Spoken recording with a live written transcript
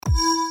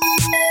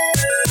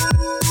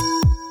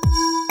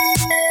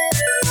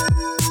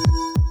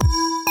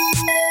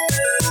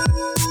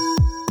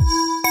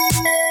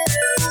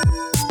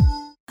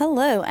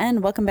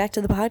and welcome back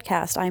to the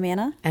podcast. I'm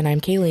Anna. And I'm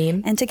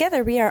Kayleen. And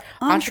together we are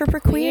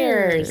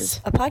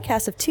Entreprequeers, a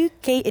podcast of two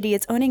gay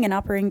idiots owning and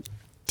operating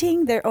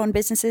their own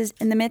businesses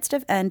in the midst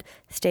of end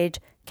stage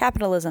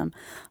capitalism.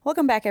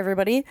 Welcome back,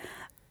 everybody.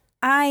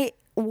 I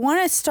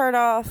want to start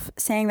off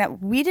saying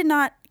that we did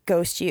not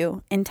ghost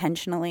you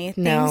intentionally.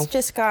 No. Things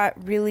just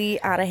got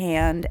really out of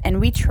hand,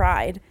 and we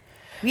tried.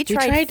 We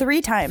tried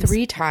 3 times.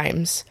 3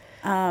 times.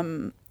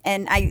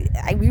 And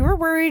we were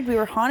worried we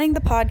were haunting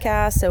the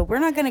podcast, so we're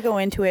not going to go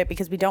into it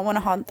because we don't want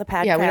to haunt the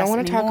podcast. Yeah, we don't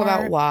want to talk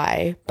about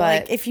why.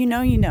 But like, if you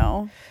know, you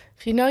know.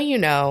 If you know, you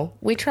know.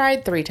 We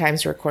tried 3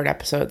 times to record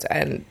episodes,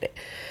 and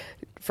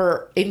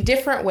in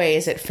different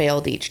ways, it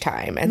failed each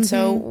time. And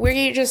so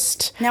we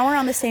just... Now we're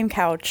on the same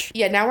couch.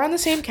 Yeah, now we're on the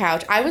same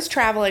couch. I was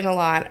traveling a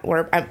lot.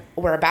 We're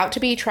about to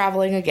be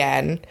traveling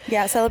again.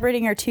 Yeah,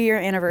 celebrating our 2-year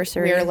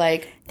anniversary. We're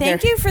like...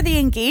 Thank you for the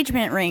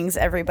engagement rings,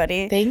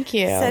 everybody. Thank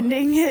you.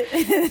 Sending it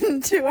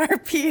into our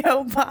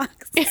P.O.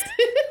 box.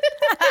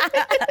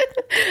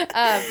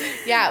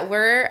 Yeah,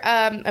 we're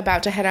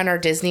about to head on our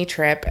Disney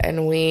trip, and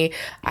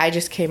I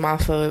just came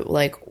off of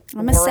like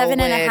I'm a 7.5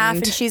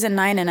 and she's a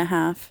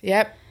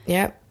 9.5.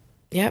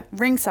 Yep.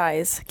 Ring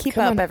size. Keep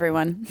Come up, on.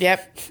 everyone.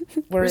 Yep.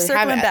 We're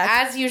circling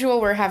back. As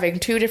usual, we're having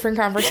 2 different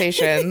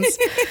conversations.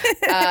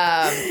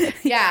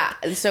 Yeah.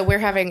 So we're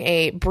having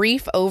a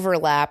brief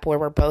overlap where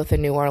we're both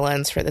in New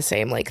Orleans for the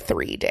same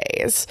 3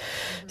 days.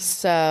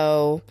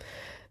 So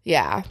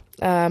yeah.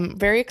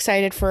 Very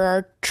excited for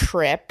our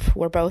trip.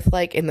 We're both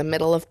in the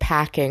middle of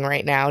packing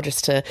right now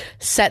just to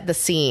set the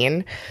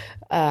scene.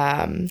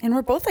 And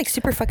we're both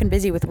super fucking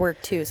busy with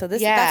work too, so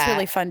that's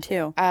really fun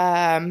too.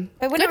 But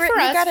good for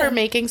us for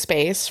making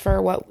space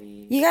for what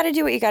you got to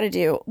do. What you got to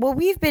do. Well,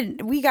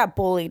 we got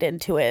bullied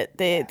into it.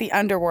 The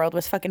underworld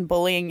was fucking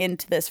bullying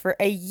into this for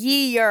a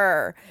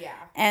year. Yeah.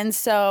 And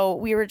so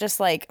we were just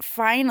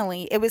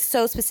finally, it was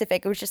so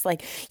specific. It was just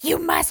you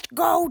must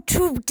go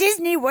to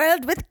Disney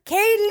World with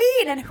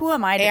Kayleen. And who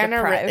am I to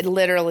deprive? Anna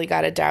literally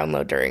got a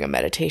download during a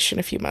meditation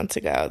a few months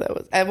ago.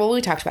 That was,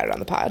 we talked about it on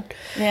the pod.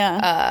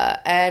 Yeah.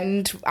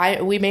 And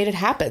we made it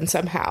happen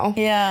somehow.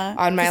 Yeah.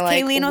 On my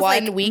Kayleen was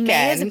one weekend.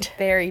 May is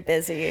very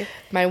busy.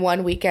 My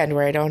one weekend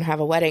where I don't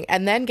have a wedding.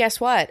 And then guess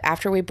what?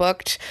 After we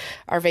booked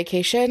our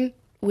vacation,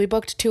 we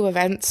booked 2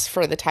 events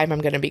for the time I'm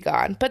going to be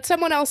gone, but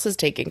someone else is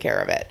taking care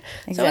of it.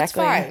 Exactly. So it's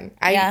fine.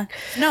 Yeah.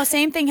 No,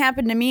 same thing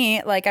happened to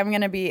me. I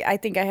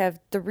think I have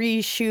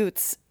 3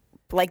 shoots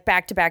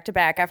back to back to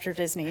back after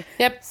Disney.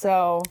 Yep.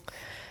 So,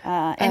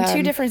 in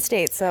 2 different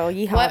states. So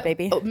yeehaw,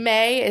 baby.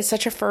 May is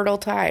such a fertile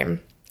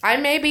time. I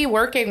may be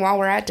working while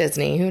we're at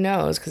Disney. Who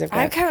knows? Because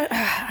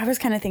I was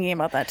kind of thinking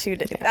about that too.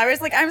 I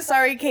was I'm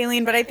sorry,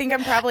 Kayleen, but I think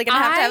I'm probably gonna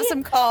have to have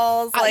some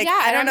calls.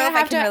 I don't know if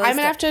I can really. I'm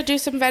gonna have to do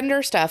some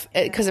vendor stuff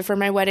because for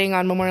my wedding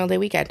on Memorial Day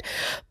weekend.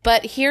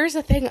 But here's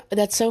the thing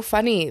that's so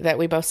funny that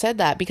we both said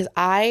that, because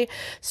I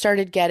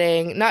started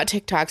getting not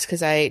TikToks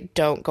because I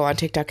don't go on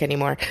TikTok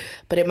anymore,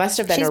 but it must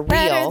have been a reel.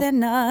 Better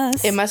than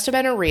us. It must have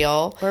been a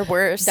reel or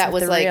worse that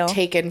was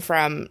taken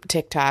from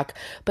TikTok,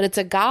 but it's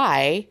a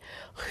guy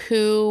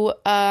who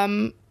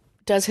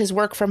does his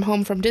work from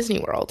home from Disney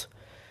World.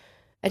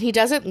 And he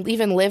doesn't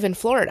even live in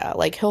Florida.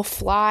 He'll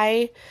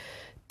fly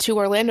to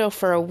Orlando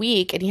for a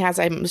week, and he has,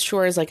 I'm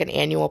sure, is an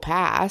annual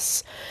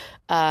pass.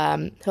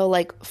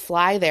 He'll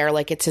fly there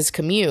it's his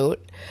commute,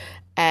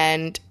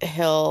 and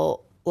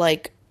he'll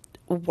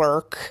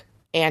work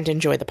and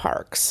enjoy the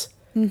parks.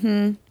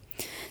 Mm-hmm.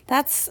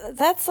 That's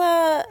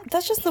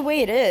just the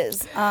way it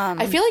is.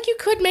 I feel you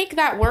could make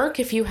that work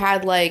if you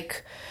had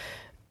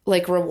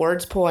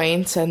rewards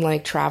points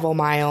and travel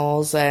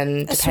miles,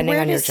 and depending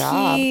on your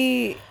job.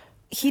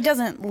 He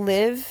doesn't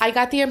live. I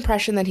got the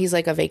impression that he's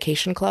a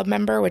vacation club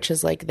member, which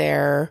is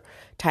their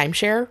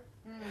timeshare.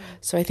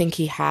 So I think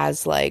he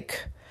has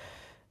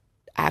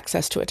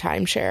access to a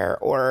timeshare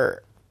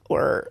or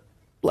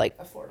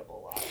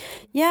affordable lodging.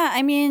 Yeah,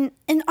 I mean,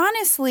 and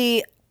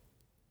honestly,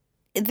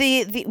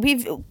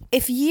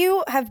 if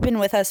you have been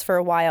with us for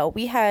a while,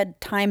 we had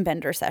time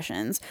bender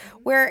sessions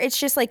where it's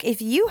just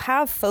if you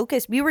have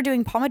focus, we were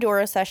doing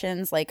Pomodoro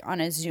sessions on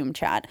a Zoom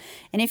chat,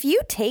 and if you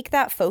take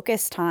that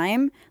focus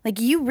time,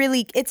 you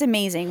really, it's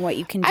amazing what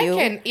you can do.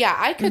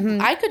 I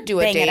could do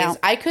a day's.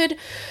 I could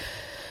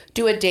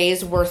do a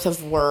day's worth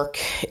of work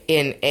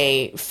in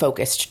a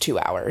focused 2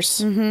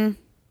 hours. Mm-hmm.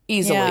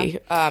 Easily.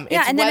 Yeah.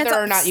 It's and whether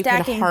or not you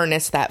can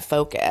harness that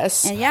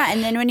focus. And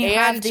and then when you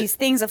have these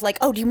things of do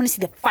you want to see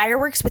the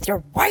fireworks with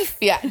your wife?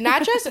 Yeah,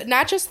 not just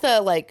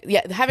the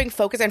having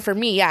focus, and for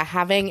me,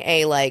 having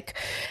a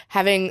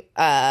having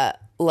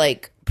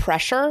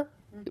pressure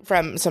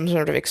from some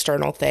sort of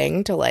external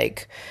thing to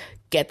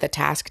get the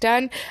task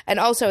done. And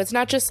also, it's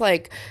not just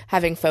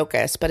having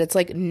focus, but it's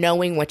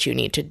knowing what you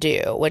need to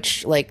do,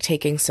 which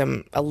taking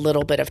a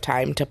little bit of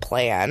time to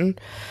plan,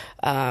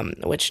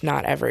 which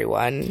not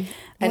everyone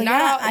and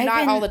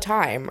not all the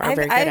time are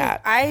very good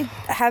at. I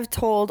have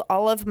told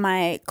all of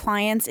my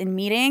clients in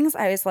meetings,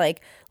 I was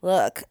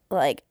look,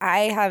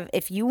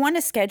 if you want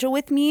to schedule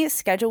with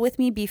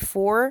me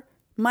before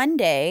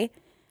Monday,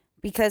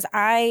 because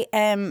I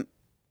am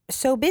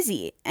so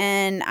busy,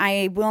 and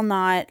I will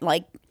not,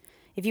 like,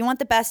 if you want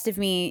the best of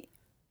me,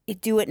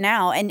 do it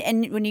now.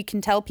 And when you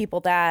can tell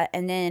people that,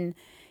 and then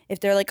if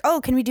they're like,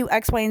 oh, can we do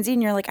X, Y, and Z?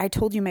 And you're like, I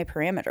told you my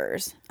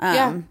parameters.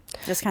 Yeah.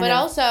 Just kind But of.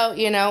 also,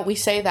 you know, we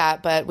say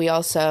that, but we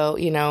also,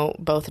 you know,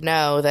 both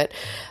know that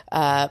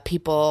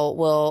people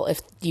will,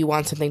 if you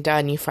want something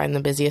done, you find the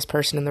busiest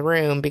person in the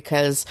room,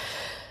 because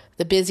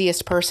the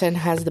busiest person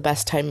has the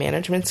best time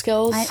management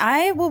skills.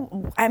 I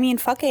will. I mean,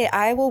 fuck it.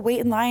 I will wait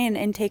in line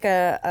and take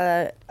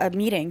a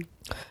meeting.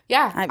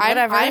 Yeah,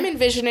 whatever. I'm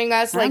envisioning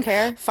us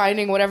like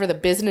finding whatever the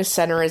business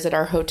center is at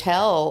our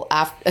hotel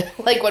after,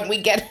 like when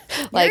we get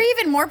like. You're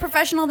even more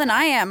professional than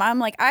I am. I'm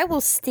like, I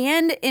will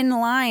stand in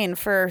line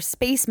for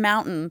Space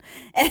Mountain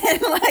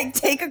and like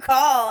take a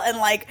call and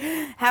like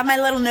have my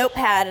little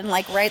notepad and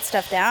like write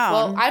stuff down.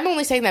 Well, I'm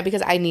only saying that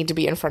because I need to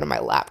be in front of my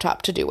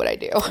laptop to do what I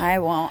do. I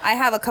won't. I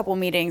have a couple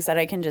meetings that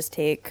I can just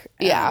take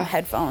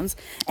headphones.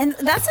 And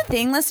that's the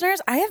thing,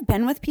 listeners. I have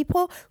been with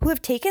people who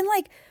have taken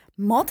like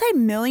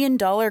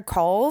multi-million-dollar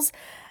calls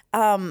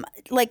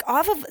like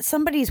off of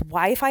somebody's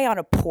Wi-Fi on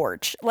a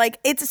porch. Like,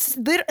 it's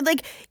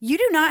like, you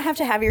do not have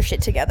to have your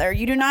shit together.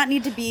 You do not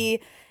need to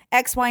be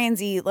X, Y, and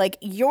Z. Like,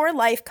 your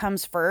life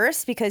comes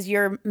first, because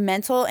your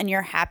mental and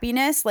your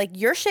happiness, like,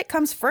 your shit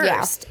comes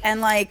first.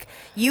 And like,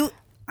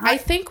 I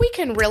think we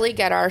can really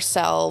get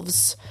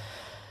ourselves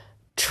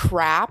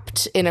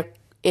trapped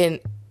in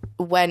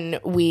when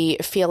we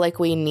feel like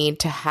we need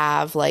to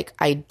have like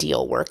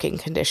ideal working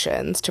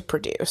conditions to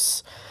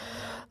produce.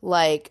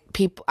 Like,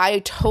 people, I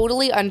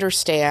totally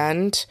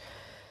understand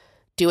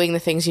doing the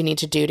things you need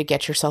to do to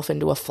get yourself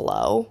into a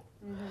flow.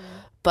 Mm-hmm.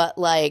 But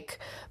like,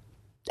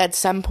 at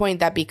some point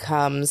that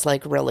becomes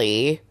like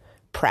really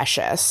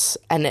precious,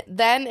 and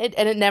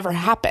it never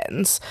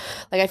happens.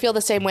 Like, I feel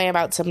the same way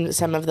about some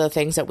of the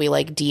things that we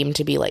like deem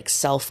to be like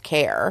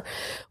self-care.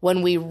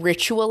 When we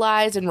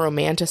ritualize and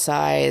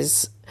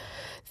romanticize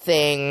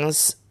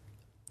things,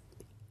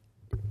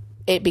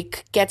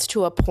 it gets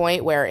to a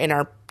point where in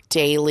our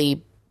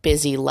daily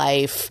busy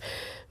life,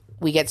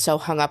 we get so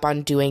hung up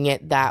on doing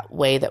it that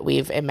way that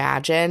we've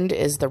imagined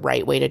is the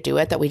right way to do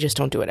it, that we just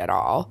don't do it at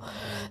all.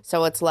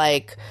 So it's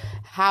like,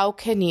 how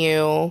can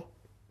you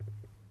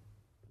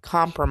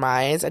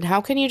compromise, and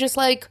how can you just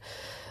like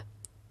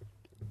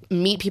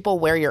meet people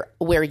where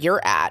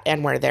you're at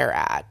and where they're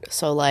at?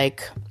 So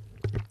like,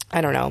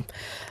 I don't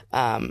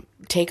know,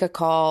 take a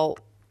call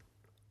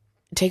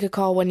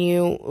when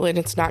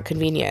it's not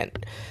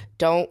convenient.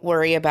 Don't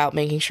worry about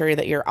making sure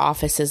that your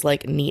office is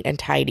like neat and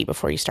tidy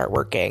before you start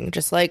working.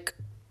 Just like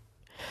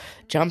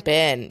jump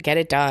in, get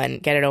it done,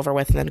 get it over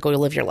with, and then go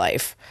live your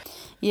life.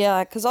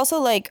 Yeah, because also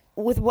like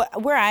with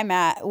where I'm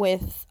at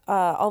with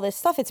all this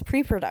stuff, it's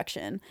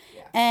pre-production.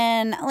 Yeah.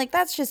 And like,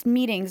 that's just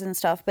meetings and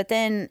stuff. But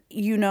then,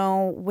 you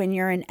know, when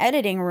you're in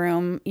editing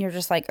room, you're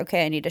just like,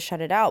 okay, I need to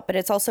shut it out. But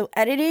it's also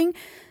editing.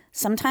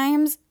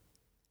 Sometimes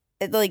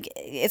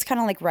it's kind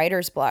of like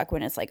writer's block,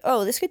 when it's like,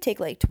 oh, this could take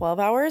like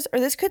 12 hours, or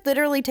this could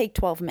literally take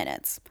 12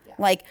 minutes. Yeah.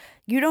 Like,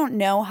 you don't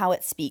know how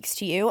it speaks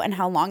to you and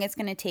how long it's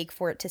going to take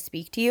for it to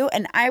speak to you.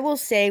 And I will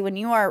say, when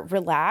you are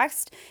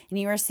relaxed and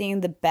you are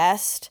seeing the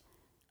best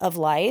of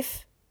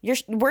life, your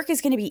work is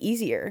going to be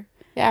easier.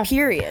 Yeah.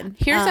 Period.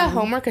 Here's a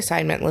homework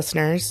assignment,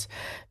 listeners,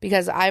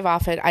 because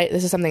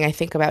this is something I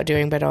think about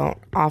doing, but don't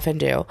often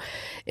do.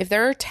 If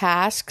there are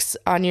tasks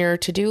on your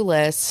to-do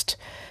list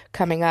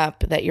coming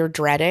up that you're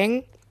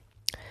dreading,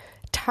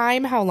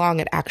 time how long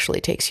it actually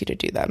takes you to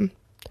do them.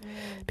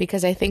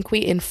 Because I think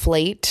we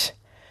inflate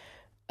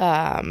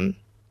things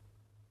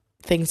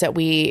that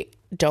we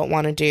don't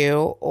want to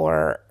do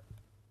or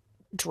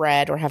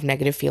dread or have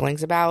negative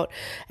feelings about,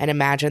 and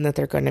imagine that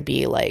they're going to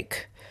be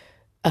like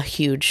a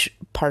huge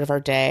part of our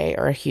day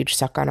or a huge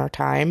suck on our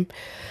time.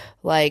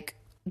 Like,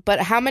 but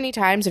how many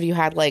times have you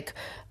had like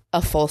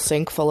a full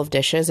sink full of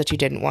dishes that you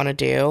didn't want to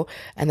do,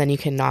 and then you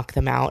can knock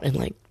them out in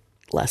like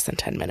less than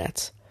 10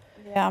 minutes?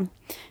 Yeah.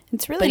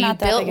 It's really not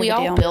that big of a deal. We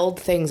all build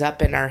things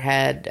up in our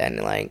head,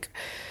 and like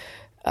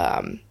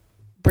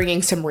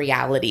bringing some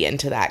reality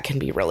into that can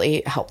be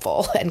really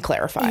helpful and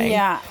clarifying.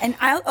 Yeah. And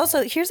I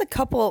also, here's a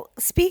couple,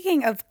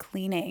 speaking of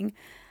cleaning,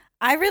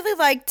 I really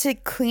like to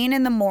clean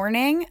in the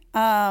morning.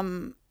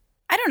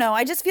 I don't know.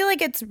 I just feel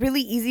like it's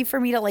really easy for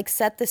me to like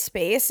set the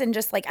space, and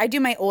just like, I do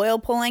my oil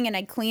pulling and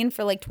I clean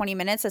for like 20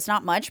 minutes. It's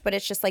not much, but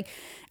it's just like,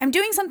 I'm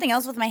doing something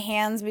else with my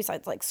hands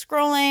besides like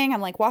scrolling.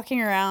 I'm like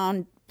walking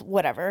around,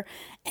 whatever.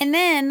 And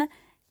then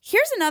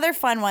here's another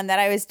fun one that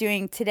I was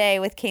doing today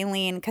with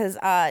Kayleen, because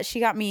she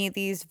got me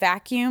these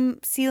vacuum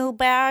seal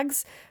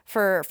bags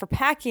for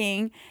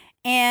packing.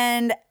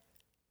 And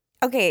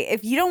okay,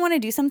 if you don't want to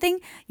do something,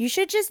 you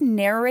should just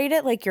narrate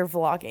it like you're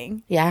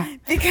vlogging. Yeah.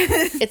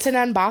 Because it's an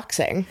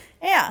unboxing.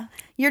 Yeah.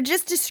 You're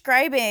just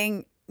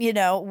describing, you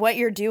know, what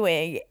you're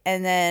doing,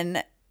 and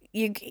then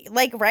you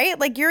like, right?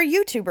 Like, you're a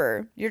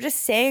YouTuber. You're just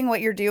saying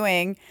what you're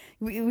doing.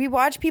 We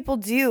watch people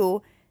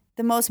do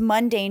the most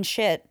mundane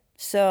shit.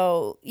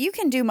 So you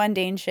can do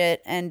mundane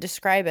shit and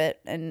describe it.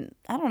 And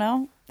I don't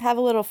know. have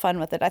a little fun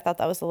with it. I thought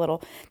that was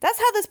that's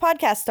how this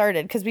podcast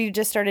started, because we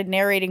just started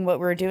narrating what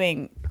we were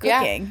doing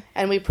cooking. Yeah.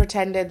 And we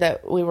pretended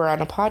that we were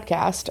on a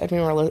podcast,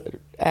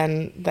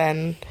 and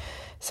then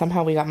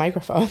somehow we got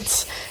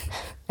microphones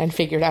and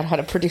figured out how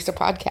to produce a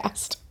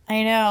podcast.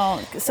 I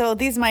know. So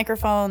these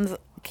microphones,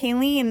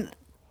 Kayleen,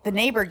 the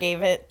neighbor,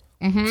 gave it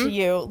to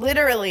you.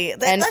 Literally.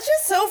 That's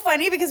just so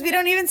funny because we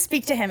don't even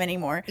speak to him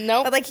anymore.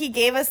 Nope. But like, he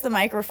gave us the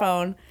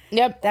microphone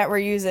that we're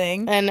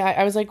using. And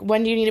I was like,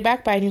 when do you need it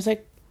back by? And he was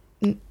like,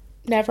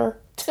 never.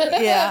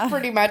 Yeah.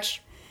 Pretty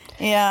much.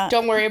 Yeah.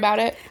 Don't worry about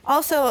it.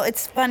 Also,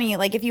 it's funny,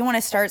 like, if you want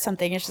to start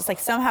something, it's just like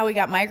somehow we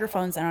got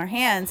microphones in our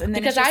hands, and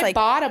then because it's just I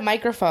bought a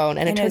microphone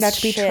and it turned out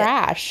to be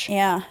trash.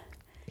 Yeah.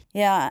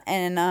 Yeah.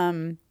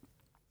 And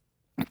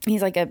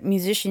he's like a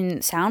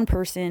musician sound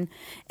person.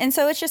 And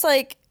so it's just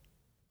like,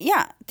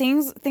 yeah,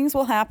 things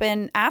will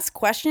happen. Ask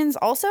questions.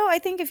 Also, I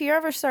think if you're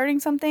ever starting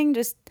something,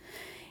 just,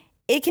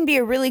 it can be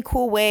a really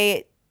cool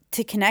way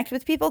to connect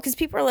with people, because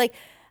people are like,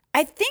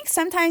 I think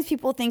sometimes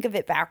people think of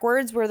it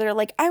backwards, where they're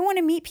like, I want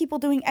to meet people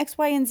doing X,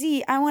 Y, and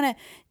Z. I want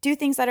to do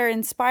things that are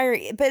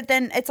inspiring. But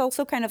then it's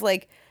also kind of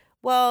like,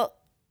 well,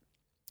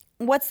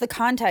 what's the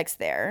context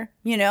there,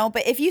 you know?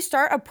 But if you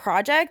start a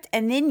project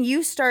and then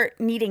you start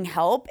needing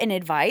help and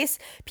advice,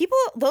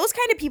 those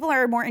kind of people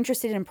are more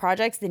interested in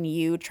projects than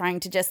you trying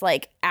to just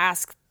like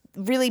ask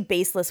really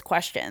baseless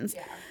questions.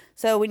 Yeah.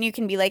 So when you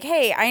can be like,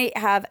 hey, I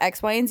have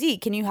X, Y, and Z.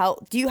 Can you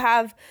help? Do you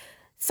have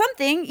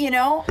something, you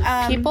know?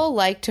 People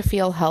like to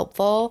feel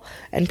helpful,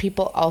 and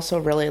people also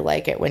really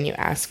like it when you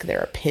ask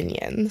their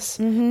opinions.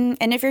 Mm-hmm.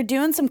 And if you're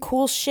doing some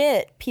cool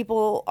shit,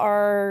 people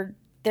are...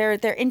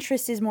 Their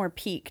interest is more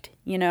piqued,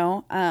 you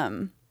know?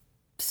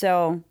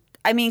 So,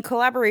 I mean,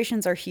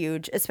 collaborations are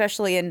huge,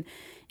 especially in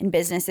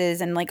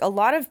businesses. And, like, a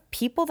lot of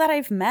people that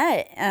I've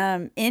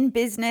met in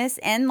business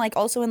and, like,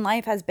 also in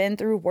life has been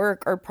through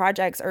work or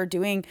projects or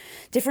doing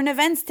different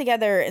events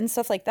together and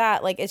stuff like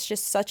that. Like, it's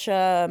just such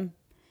a...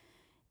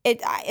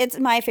 It's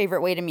my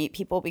favorite way to meet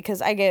people,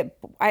 because I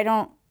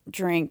don't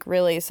drink,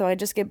 really, so I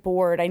just get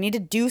bored. I need to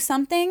do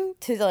something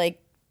to, like,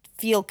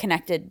 feel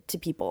connected to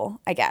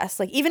people, I guess.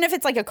 Like, even if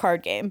it's like a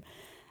card game,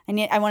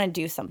 I want to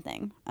do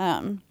something.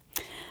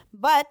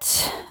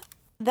 But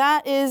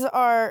that is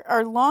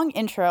our long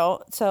intro.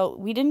 So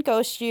we didn't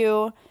ghost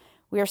you.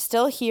 We are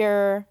still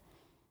here.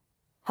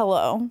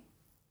 Hello.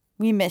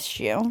 We missed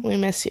you. We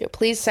miss you.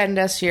 Please send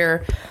us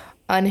your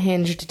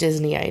unhinged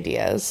Disney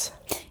ideas.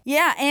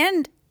 Yeah,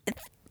 and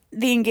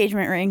the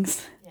engagement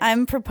rings. Yeah.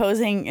 I'm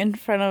proposing in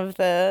front of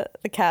the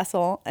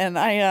castle, and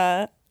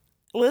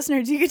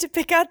listeners, you get to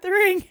pick out the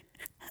ring.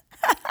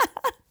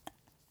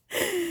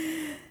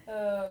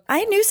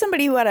 I knew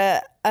somebody who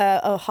had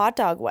a hot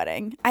dog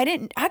wedding. I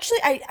didn't actually.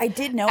 I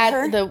did know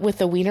her with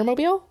the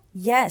Wienermobile.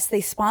 Yes,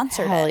 they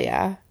sponsored Hell it.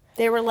 Yeah.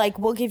 They were like,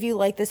 "We'll give you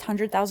like this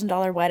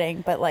 $100,000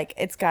 wedding, but like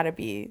it's got to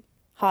be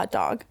hot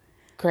dog."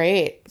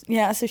 Great.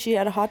 Yeah, so she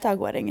had a hot dog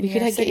wedding in New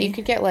York City. You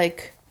could get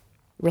like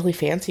really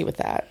fancy with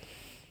that.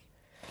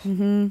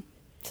 Mm-hmm.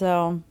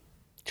 So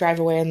drive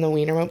away in the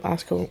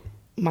Oscar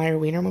Mayer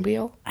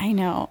Wienermobile. I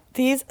know.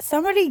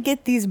 Somebody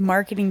get these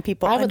marketing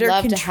people I would under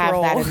love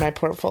control. to have that in my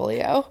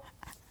portfolio.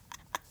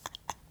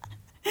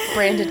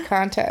 Branded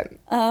content.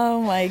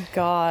 Oh my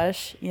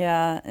gosh.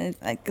 Yeah.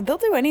 They'll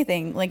do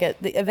anything. Like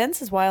the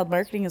events is wild.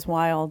 Marketing is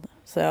wild.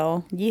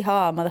 So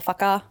yeehaw,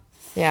 motherfucker.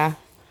 Yeah.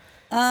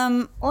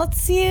 Let's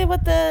see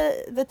what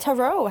the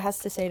tarot has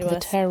to say to us. The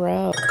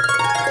tarot.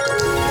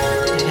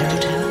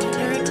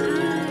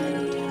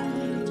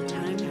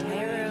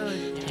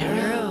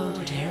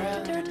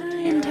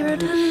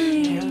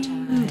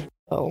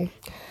 Oh,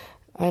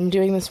 I'm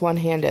doing this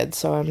one-handed,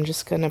 so I'm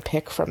just gonna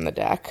pick from the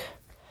deck.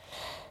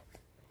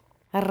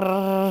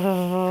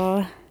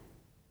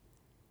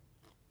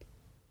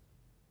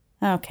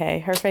 Okay,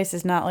 her face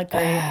does not look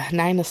great.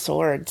 9 of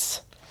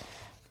Swords.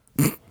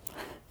 Didn't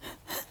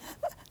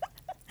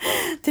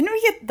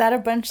we get that a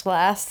bunch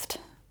last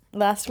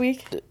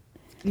week?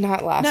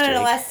 Not last week.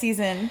 No, last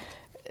season.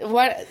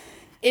 What?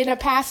 In a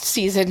past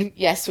season,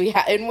 yes, we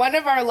have. In one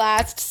of our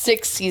last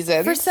 6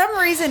 seasons. For some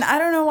reason, I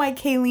don't know why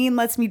Kayleen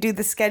lets me do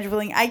the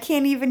scheduling. I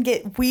can't even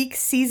get week,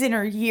 season,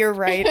 or year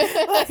right.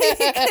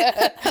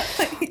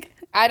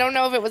 I don't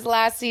know if it was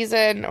last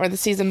season or the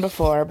season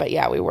before, but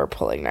yeah, we were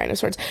pulling 9 of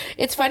Swords.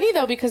 It's funny,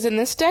 though, because in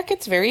this deck,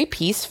 it's very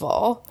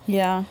peaceful.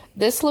 Yeah.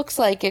 This looks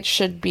like it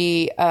should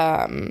be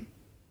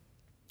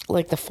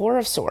like the 4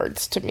 of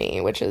Swords to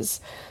me, which is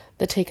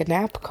the Take a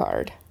Nap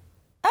card.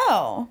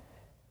 Oh.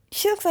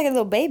 She looks like a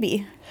little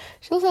baby.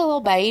 She looks like a little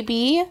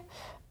baby.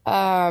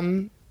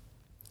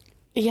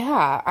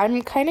 Yeah,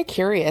 I'm kind of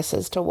curious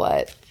as to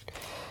what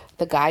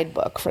the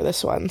guidebook for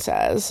this one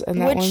says. And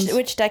that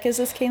which deck is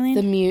this,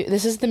 Kayleen?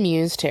 This is the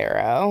Muse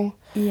Tarot.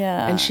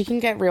 Yeah. And she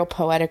can get real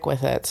poetic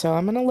with it. So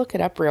I'm going to look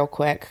it up real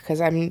quick because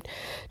I'm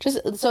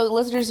just... So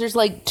listeners, there's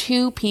like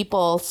 2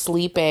 people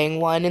sleeping,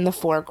 one in the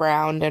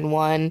foreground and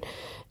one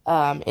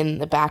in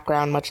the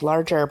background much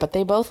larger, but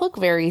they both look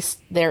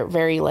they're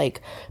very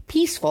like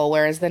peaceful,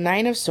 whereas the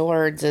Nine of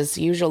Swords is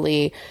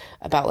usually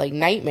about like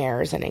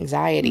nightmares and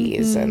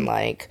anxieties and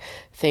like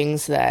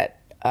things that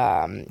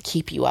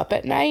keep you up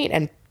at night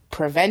and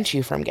prevent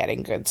you from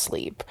getting good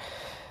sleep.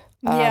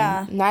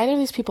 Neither of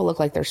these people look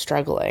like they're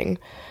struggling.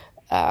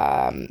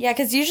 Yeah,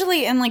 because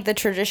usually in like the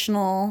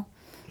traditional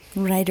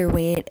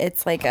Rider-Waite,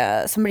 it's like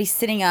somebody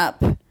sitting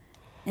up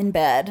in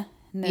bed.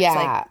 And there's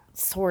like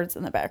swords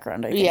in the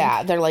background, I think.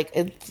 Yeah, they're like,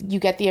 you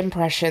get the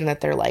impression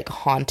that they're like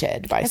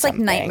haunted by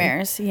something. It's like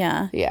nightmares,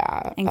 yeah.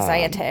 Yeah.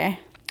 Anxiety.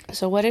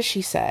 So what does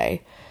she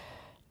say?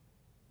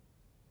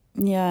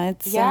 Yeah,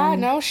 it's... Yeah,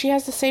 no, she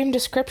has the same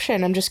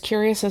description. I'm just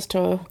curious as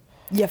to...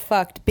 You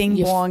fucked.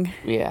 Bing bong.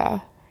 Yeah.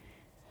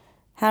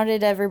 How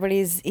did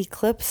everybody's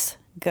eclipse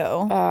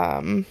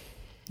go?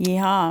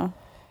 Yeah.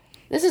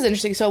 This is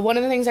interesting. So one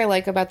of the things I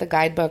like about the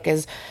guidebook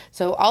is,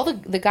 so all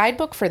the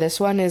guidebook for this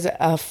one is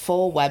a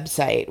full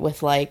website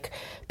with like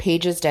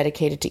pages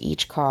dedicated to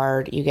each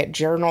card. You get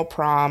journal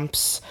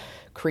prompts,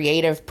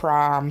 creative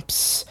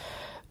prompts,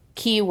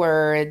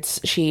 keywords.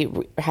 She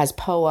has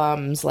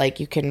poems. Like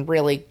you can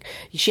really,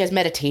 she has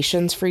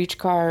meditations for each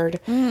card.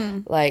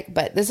 Like,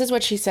 but this is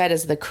what she said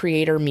is the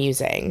creator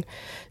musing.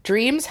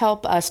 Dreams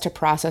help us to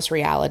process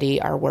reality,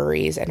 our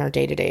worries, and our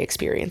day-to-day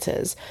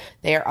experiences.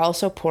 They are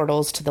also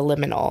portals to the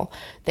liminal.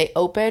 They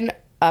open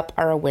up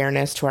our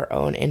awareness to our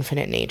own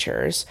infinite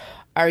natures.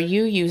 Are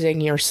you using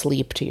your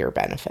sleep to your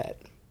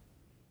benefit?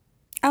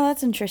 Oh,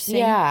 that's interesting.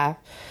 Yeah.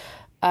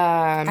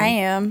 I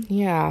am.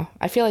 Yeah.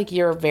 I feel like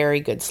you're a very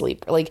good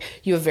sleep. Like,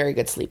 you have very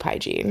good sleep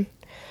hygiene.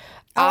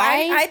 Oh,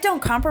 I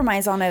don't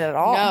compromise on it at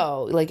all.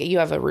 No, like you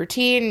have a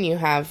routine, you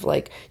have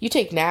like, you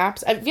take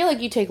naps. I feel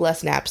like you take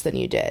less naps than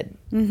you did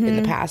in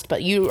the past,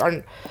 but you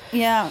aren't.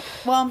 Yeah.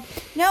 Well,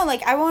 no,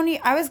 like I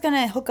was going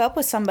to hook up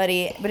with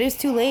somebody, but it was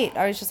too late.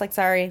 I was just like,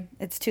 sorry,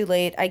 it's too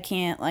late. I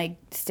can't like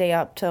stay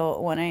up till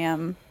 1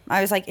 a.m.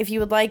 I was like, if you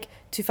would like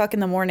to fuck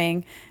in the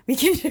morning, we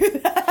can do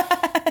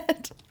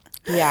that.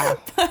 Yeah.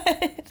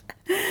 But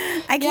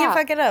I can't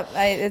fuck it up.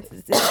 It's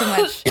too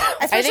much.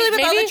 Especially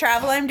with all the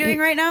travel I'm doing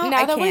right now.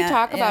 Now that we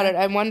talk about it,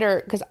 I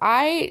wonder, because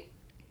I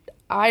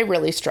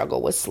really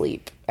struggle with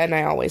sleep, and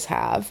I always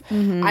have.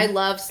 I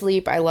love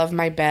sleep. I love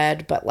my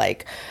bed, but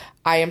like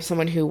I am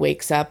someone who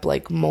wakes up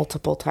like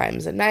multiple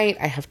times a night.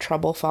 I have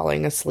trouble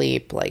falling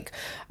asleep. Like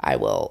I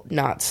will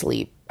not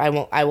sleep. I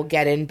will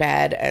get in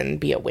bed and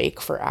be awake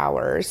for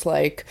hours.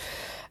 Like,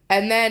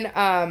 and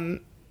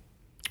then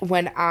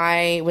when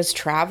I was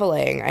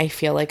traveling, I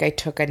feel like I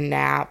took a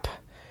nap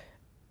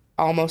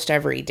almost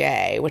every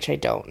day, which I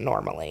don't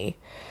normally.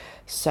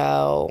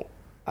 So,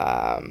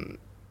 and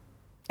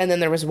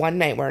then there was one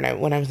night when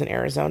I was in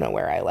Arizona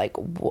where I like,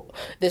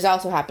 this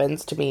also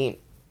happens to me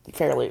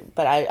fairly,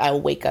 but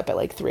I'll wake up at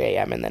like 3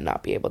 a.m. and then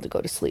not be able to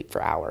go to sleep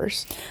for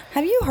hours.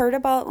 Have you heard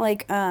about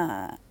like,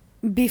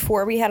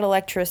 before we had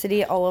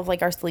electricity, all of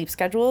like our sleep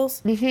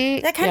schedules?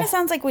 Mm-hmm. That kind of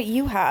sounds like what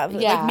you have.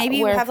 Yeah. Like maybe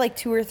you have like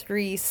 2 or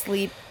 3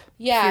 sleep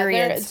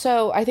periods.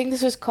 So I think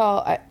this was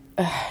called,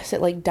 is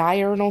it like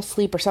diurnal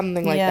sleep or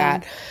something like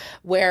that?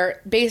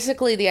 Where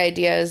basically the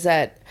idea is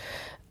that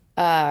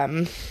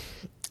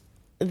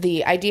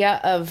the idea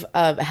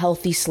of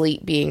healthy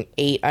sleep being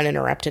 8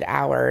 uninterrupted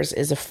hours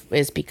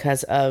is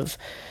because of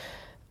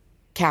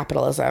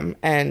capitalism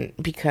and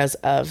because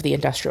of the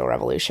Industrial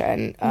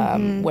Revolution,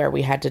 where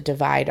we had to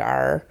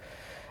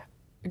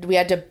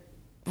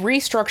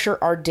restructure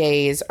our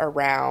days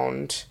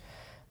around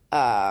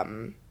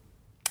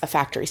a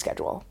factory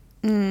schedule.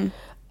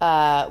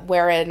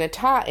 Where in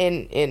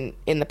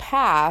the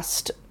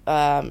past,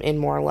 in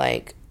more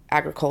like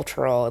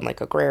agricultural and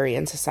like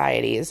agrarian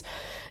societies,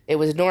 it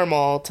was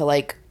normal to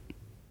like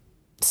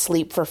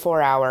sleep for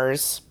 4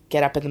 hours,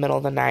 get up in the middle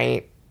of the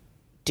night,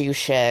 do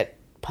shit,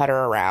 putter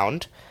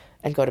around,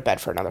 and go to bed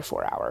for another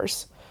 4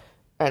 hours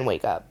and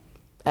wake up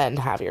and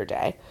have your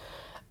day.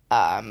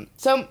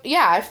 So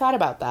yeah, I've thought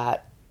about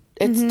that.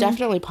 It's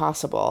definitely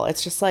possible.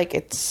 It's just like,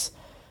 it's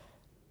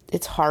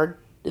hard.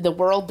 The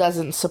world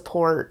doesn't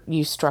support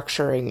you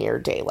structuring your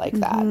day like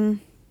that,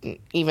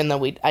 even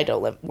though I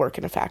don't work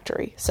in a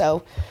factory.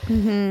 So,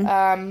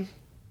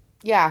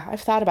 yeah, I've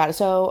thought about it.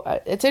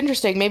 So it's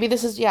interesting. Maybe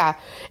this is,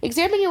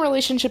 examine your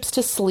relationships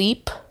to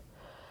sleep.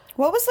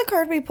 What was the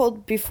card we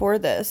pulled before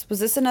this? Was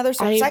this another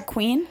sword? Is that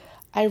Queen?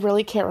 I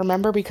really can't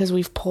remember because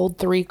we've pulled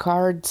 3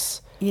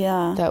 cards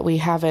that we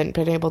haven't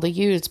been able to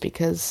use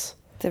because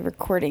the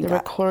recordings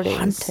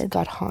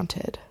got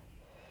haunted.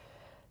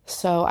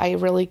 So I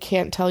really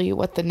can't tell you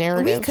what the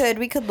narrative.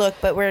 We could look,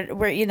 but we're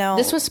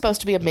this was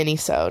supposed to be a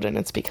mini-sode and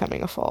it's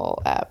becoming a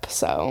full ep.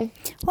 So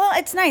well,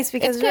 it's nice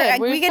because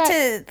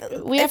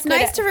it's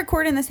nice to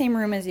record in the same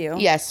room as you.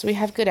 Yes, we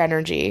have good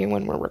energy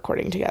when we're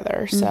recording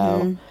together.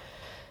 So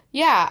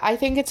yeah, I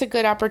think it's a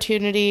good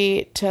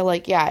opportunity to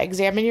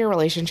examine your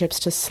relationships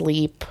to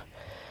sleep,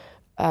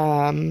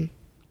 and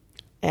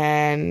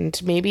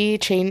maybe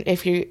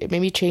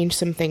change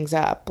some things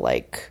up,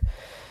 like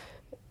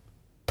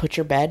put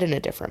your bed in a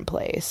different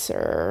place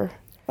or...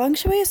 Feng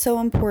shui is so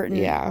important.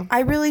 Yeah. I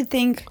really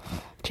think...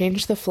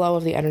 Change the flow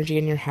of the energy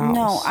in your house.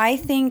 No, I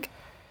think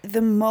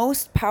the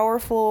most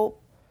powerful...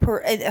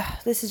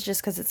 this is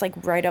just because it's like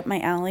right up my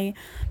alley.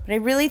 But I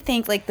really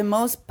think like the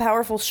most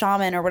powerful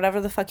shaman or whatever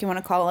the fuck you want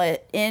to call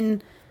it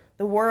in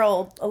the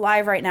world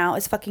alive right now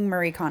is fucking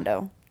Marie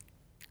Kondo.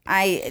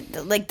 I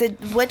like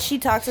what she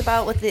talks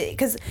about with the,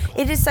 because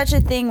it is such a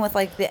thing with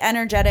like the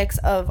energetics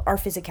of our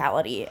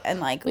physicality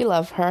and like we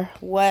love her,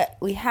 what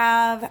we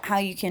have, how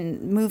you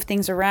can move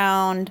things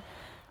around.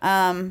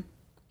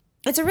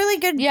 It's a really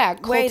good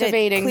way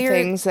cultivating to clear,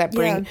 things that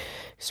bring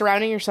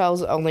surrounding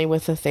yourselves only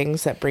with the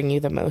things that bring you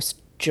the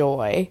most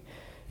joy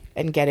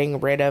and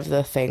getting rid of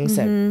the things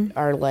that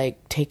are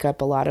like take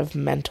up a lot of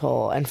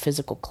mental and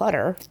physical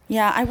clutter.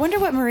 Yeah, I wonder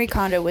what Marie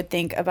Kondo would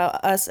think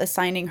about us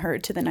assigning her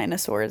to the Nine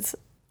of Swords.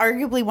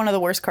 Arguably one of the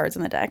worst cards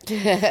in the deck.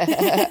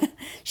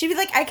 She'd be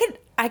like,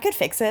 I could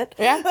fix it.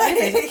 Yeah.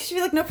 She'd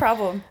be like, no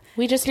problem.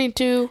 We just need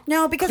to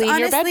because clean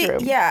honestly, your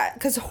bedroom. Yeah,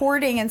 because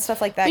hoarding and stuff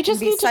like that. We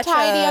just need to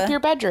tidy up your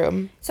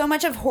bedroom. So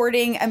much of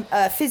hoarding,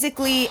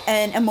 physically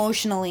and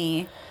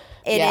emotionally.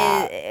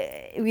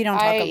 We don't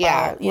talk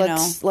about.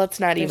 Let's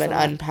not even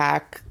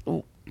unpack.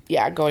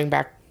 Yeah, going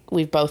back,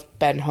 we've both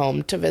been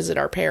home to visit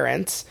our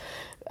parents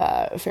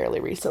fairly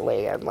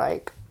recently, and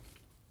like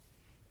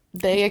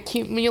they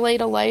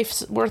accumulate a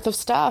life's worth of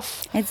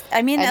stuff. And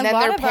then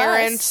their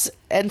parents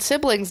and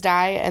siblings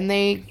die, and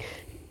they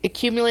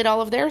accumulate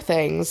all of their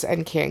things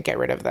and can't get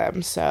rid of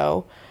them.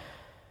 So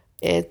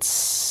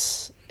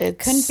it's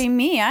couldn't be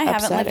me. I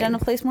haven't lived in a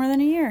place more than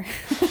a year.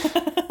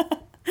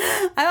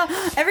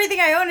 Everything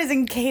I own is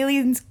in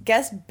Kayleen's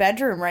guest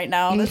bedroom right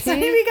now. That's why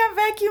we got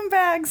vacuum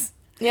bags.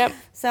 Yep.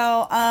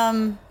 So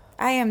I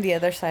am the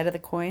other side of the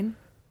coin.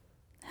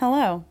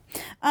 Hello.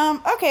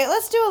 Okay,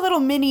 let's do a little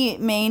mini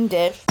main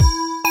dish.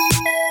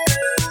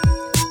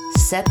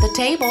 Set the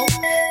table.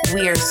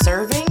 We are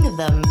serving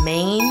the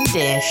main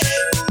dish.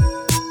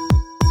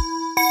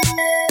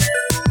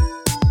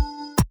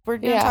 We're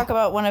going to talk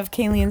about one of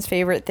Kayleen's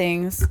favorite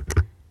things.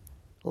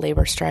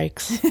 Labor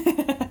strikes.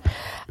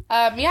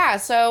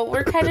 So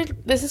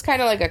this is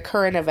kind of like a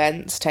current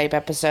events type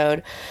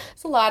episode.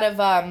 It's a lot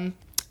of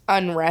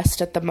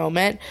unrest at the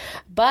moment.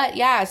 But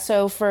yeah,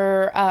 so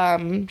for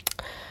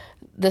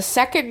the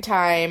second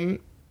time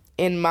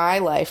in my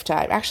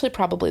lifetime, actually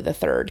probably the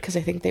third, because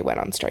I think they went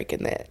on strike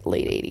in the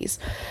late 80s,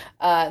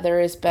 there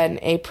has been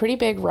a pretty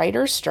big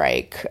writer's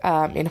strike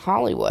in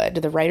Hollywood.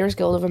 The Writers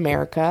Guild of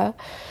America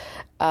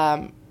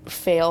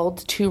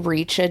failed to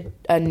reach a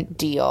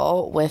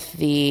deal with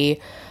the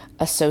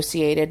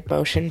Associated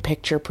Motion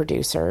Picture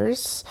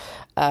Producers,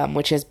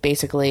 which is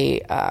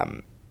basically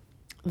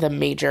the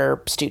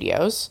major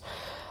studios,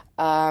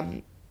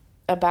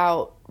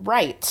 about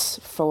rights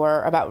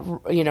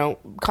about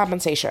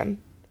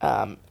compensation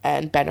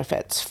and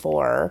benefits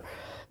for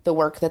the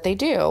work that they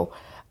do.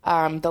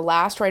 The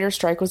last writer's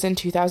strike was in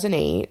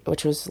 2008,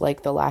 which was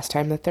like the last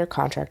time that their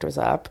contract was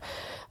up.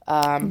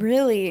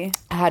 Really?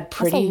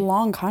 That's a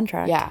long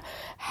contract. Yeah.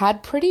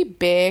 Had pretty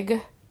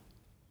big...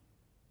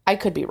 I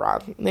could be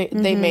wrong.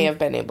 They may have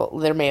been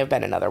there may have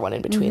been another one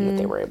in between that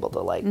they were able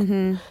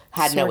to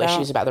had no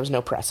issues about. There was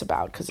no press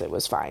about because it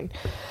was fine.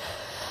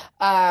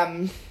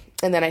 And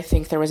then I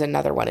think there was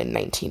another one in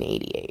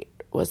 1988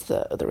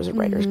 there was a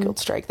Writers Guild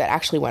strike that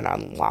actually went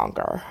on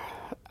longer.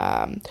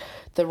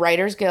 The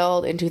Writers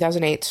Guild in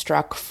 2008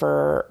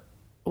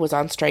 was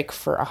on strike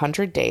for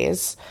 100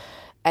 days.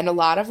 And a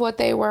lot of what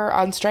they were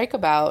on strike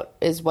about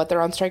is what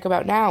they're on strike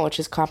about now, which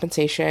is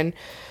compensation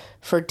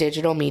for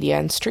digital media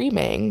and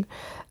streaming.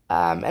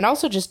 And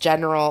also just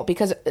general,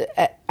 because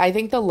I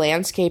think the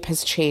landscape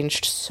has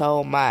changed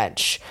so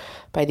much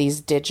by these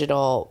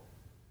digital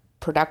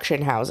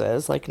production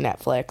houses like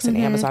Netflix and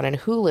Amazon and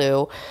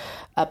Hulu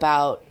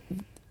about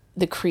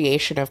the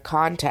creation of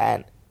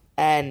content.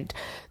 And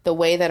the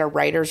way that a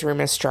writer's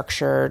room is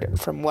structured,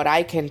 from what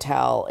I can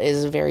tell,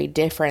 is very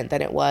different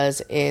than it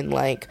was in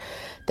like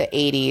the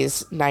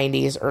 80s,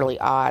 90s, early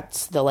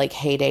aughts, the like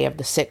heyday of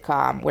the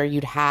sitcom, where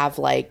you'd have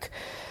like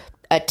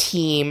a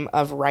team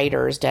of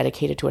writers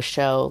dedicated to a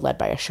show led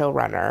by a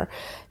showrunner.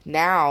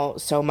 Now,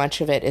 so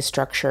much of it is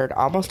structured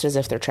almost as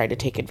if they're trying to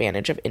take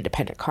advantage of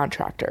independent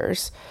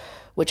contractors,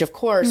 which of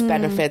course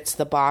benefits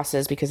the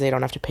bosses because they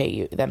don't have to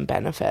pay them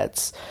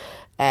benefits.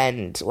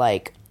 And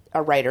like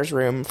a writer's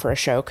room for a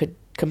show could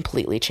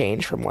completely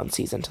change from one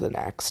season to the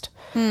next,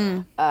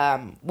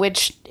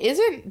 which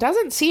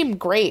doesn't seem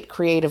great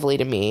creatively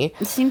to me.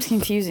 It seems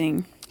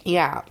confusing.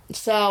 Yeah.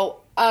 So,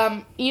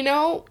 you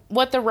know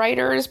what the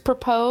writers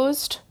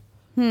proposed?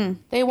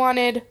 They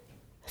wanted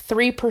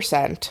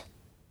 3%.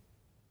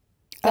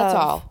 That's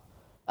all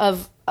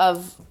of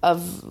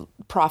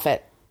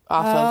profit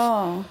off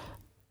of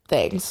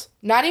things.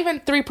 Not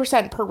even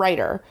 3% per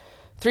writer.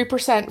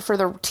 3% for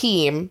the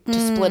team to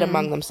split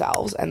among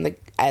themselves, and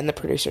the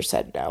producer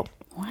said no.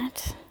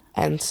 What?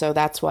 And so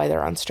that's why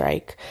they're on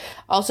strike.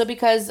 Also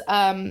because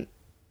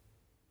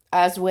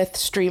as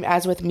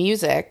with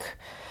music,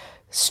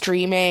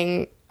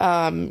 streaming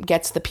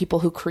gets the people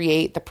who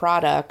create the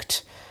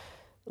product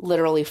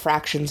literally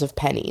fractions of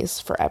pennies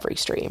for every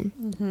stream.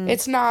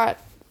 It's not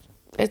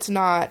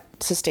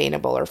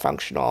sustainable or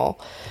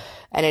functional,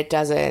 and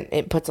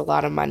it puts a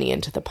lot of money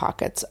into the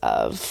pockets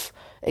of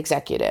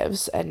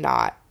executives and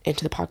not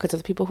into the pockets of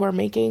the people who are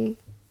making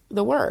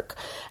the work.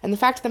 And the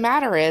fact of the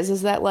matter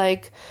is that,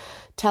 like,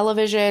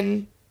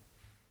 television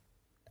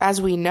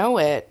as we know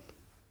it,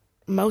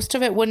 most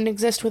of it wouldn't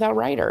exist without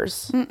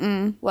writers.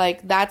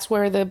 Like, that's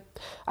where the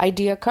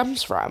idea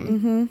comes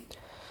from.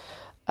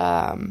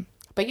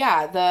 But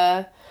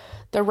yeah,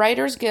 the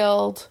Writers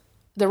Guild,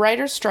 the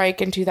Writers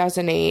Strike in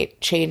 2008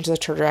 changed the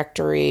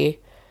trajectory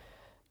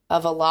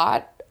of a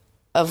lot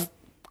of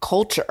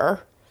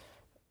culture,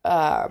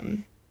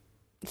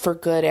 for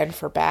good and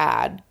for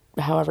bad,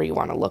 however you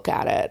want to look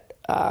at it.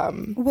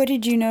 What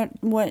did you know?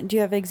 What do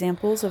you have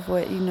examples of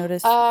what you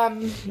noticed?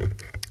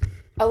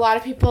 A lot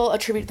of people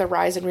attribute the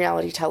rise in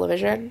reality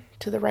television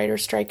to the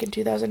Writers' Strike in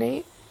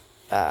 2008.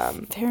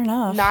 Fair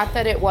enough. Not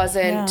that it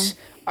wasn't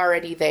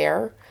already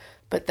there,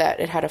 but that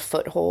it had a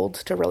foothold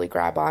to really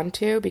grab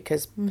onto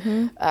because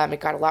it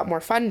got a lot more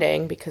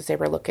funding because they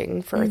were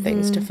looking for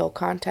things to fill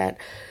content.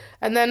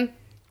 And then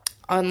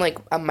on like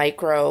a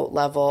micro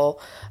level,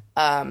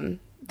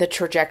 the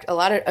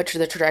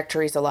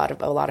trajectories, a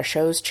lot of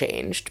shows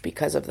changed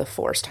because of the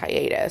forced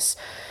hiatus.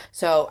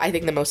 So I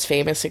think the most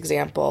famous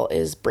example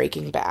is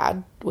Breaking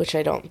Bad, which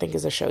I don't think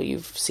is a show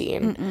you've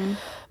seen.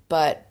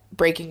 But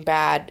Breaking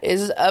Bad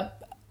is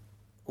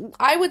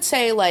I would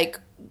say, like,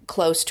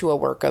 close to a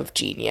work of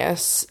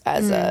genius.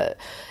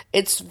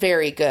 It's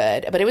very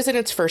good, but it was in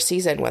its first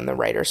season when the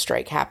writer's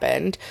strike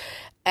happened.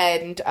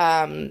 And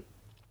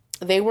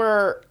they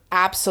were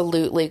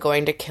absolutely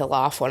going to kill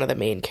off one of the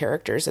main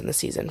characters in the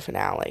season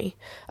finale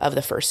of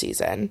the first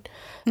season.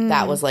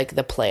 That was like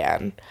the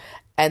plan.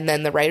 And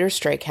then the writer's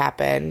strike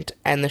happened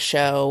and the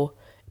show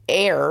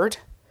aired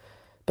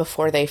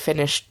before they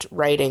finished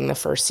writing the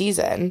first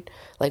season.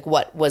 Like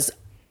what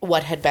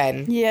had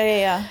been.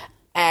 Yeah.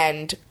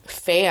 And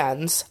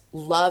fans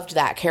loved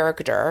that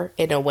character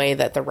in a way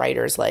that the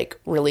writers like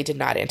really did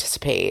not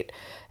anticipate.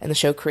 And the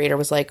show creator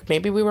was like,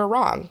 maybe we were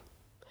wrong.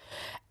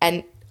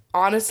 And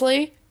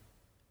honestly,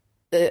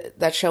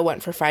 that show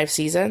went for 5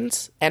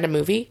 seasons and a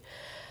movie.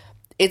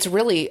 It's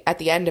really, at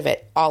the end of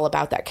it, all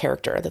about that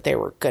character that they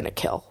were going to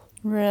kill.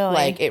 Really?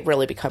 Like, it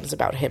really becomes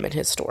about him and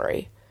his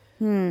story.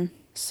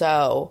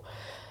 So,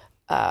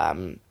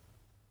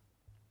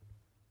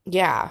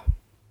 yeah.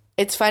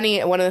 It's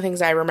funny. One of the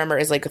things I remember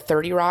is, like,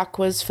 30 Rock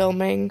was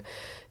filming.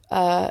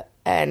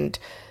 And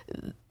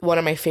one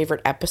of my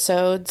favorite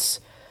episodes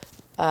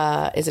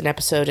is an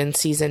episode in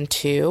season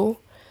 2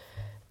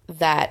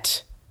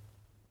 that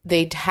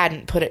they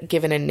hadn't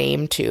given a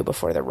name to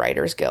before the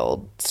Writers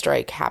Guild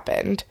strike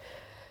happened.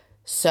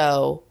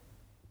 So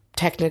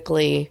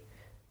technically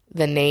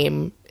the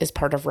name is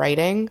part of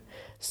writing.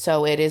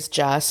 So it is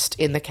just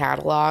in the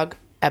catalog,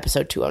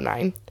 episode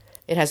 209.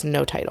 It has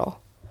no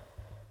title.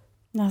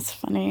 That's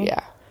funny.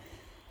 Yeah.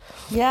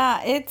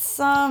 Yeah, it's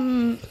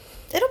it'll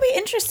be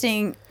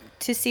interesting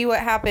to see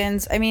what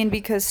happens. I mean,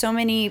 because so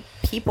many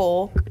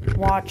people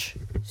watch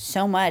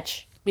so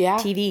much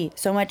TV,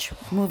 so much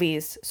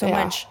movies, so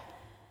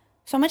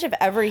much of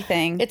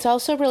everything. It's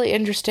also really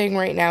interesting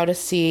right now to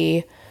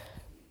see,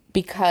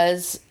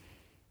 because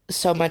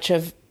so much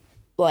of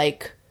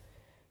like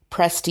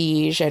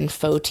prestige and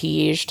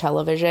fautige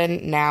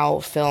television now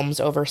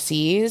films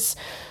overseas,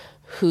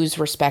 who's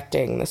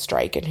respecting the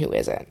strike and who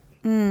isn't.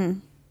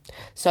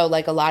 So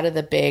like a lot of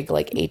the big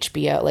like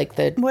HBO, like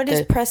what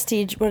is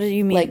prestige? What do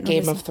you mean? Like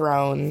Game of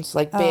Thrones,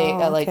 like big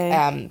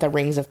like the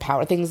Rings of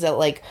Power, things that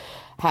like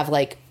have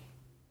like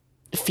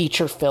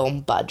feature film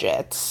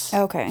budgets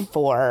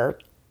for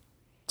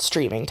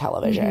streaming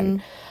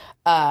television.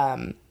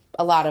 A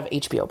lot of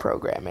HBO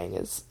programming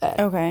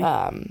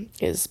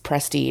is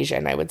prestige,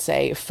 and I would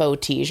say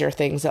fautige are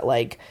things that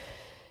like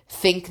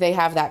think they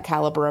have that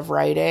caliber of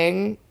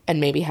writing and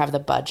maybe have the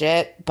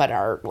budget, but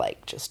are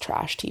like just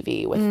trash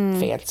TV with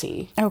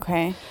fancy.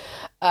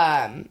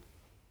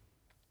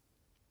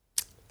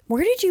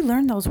 Where did you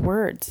learn those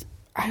words?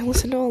 I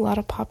listen to a lot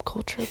of pop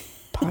culture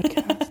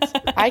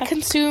podcasts. I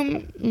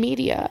consume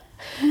media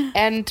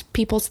and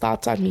people's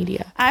thoughts on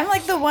media. I'm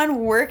like the one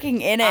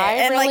working in it,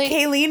 and like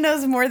Kayleen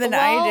knows more than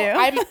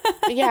I do.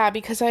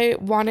 Because I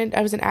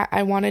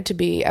wanted to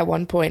be at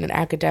one point an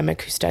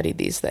academic who studied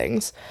these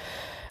things.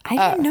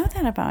 I didn't know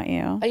that about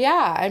you.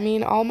 Yeah, I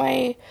mean,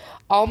 I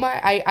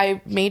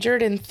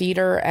majored in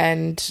theater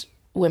and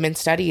women's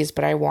studies,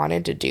 but I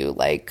wanted to do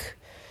like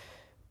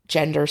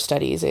gender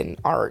studies in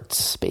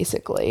arts,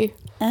 basically.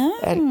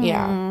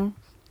 And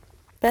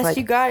Best like,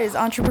 you got is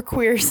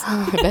entrepreneurs.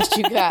 Best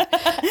you got.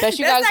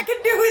 Best I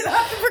can do is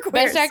entrepreneurs.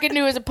 Best I can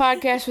do is a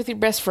podcast with your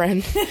best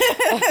friend.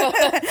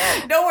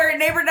 Don't worry,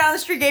 neighbor down the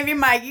street gave you a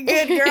mic. You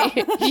good, girl?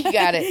 You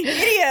got it.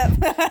 Giddy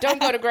up.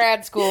 Don't go to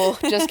grad school.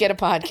 Just get a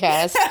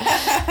podcast.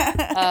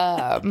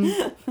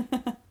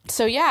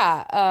 So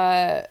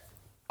yeah,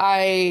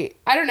 I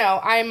don't know.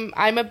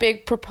 I'm a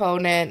big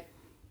proponent.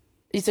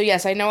 So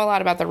yes, I know a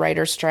lot about the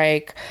writer's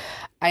strike.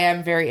 I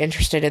am very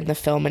interested in the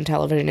film and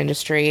television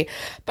industry,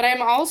 but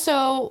I'm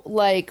also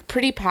like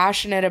pretty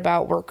passionate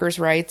about workers'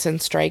 rights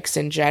and strikes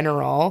in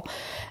general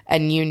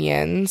and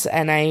unions.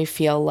 And I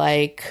feel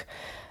like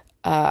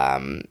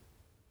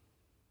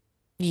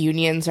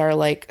unions are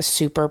like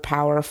super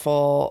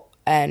powerful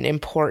and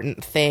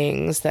important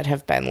things that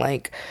have been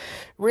like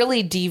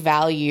really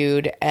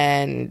devalued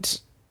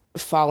and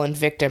fallen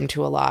victim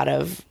to a lot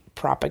of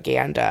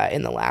propaganda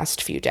in the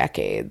last few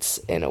decades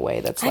in a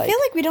way that's like... I feel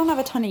like we don't have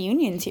a ton of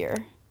unions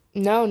here.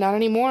 No, not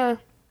anymore.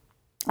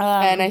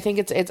 And I think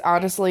it's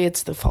honestly,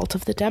 it's the fault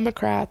of the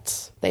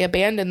Democrats. They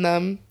abandoned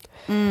them.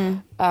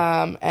 And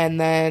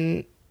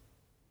then,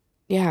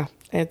 yeah,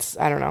 it's,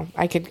 I don't know.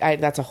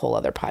 That's a whole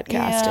other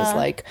podcast is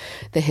like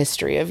the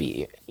history of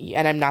you.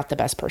 And I'm not the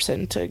best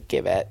person to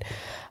give it.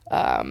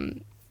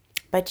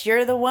 But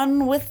you're the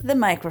one with the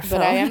microphone.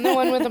 But I am the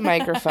one with the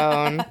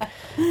microphone.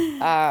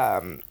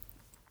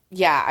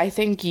 Yeah, I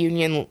think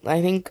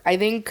I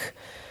think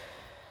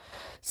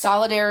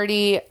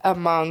solidarity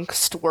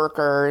amongst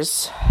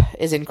workers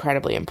is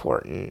incredibly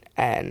important,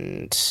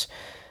 and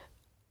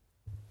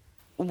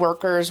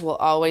workers will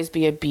always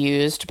be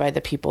abused by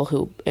the people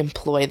who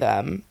employ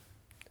them,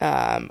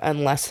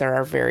 unless there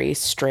are very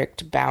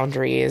strict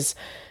boundaries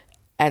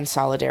and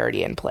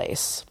solidarity in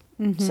place.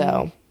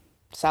 So,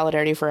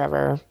 solidarity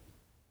forever.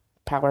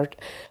 Power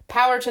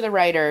to the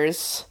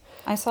writers.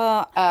 I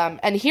saw...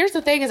 and here's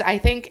the thing is, I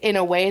think in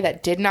a way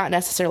that did not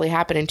necessarily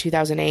happen in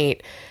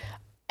 2008,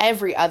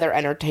 every other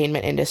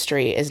entertainment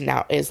industry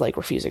is like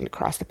refusing to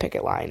cross the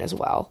picket line as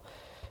well.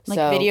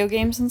 Like video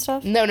games and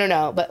stuff?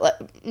 No.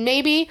 But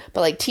maybe,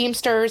 but like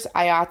Teamsters,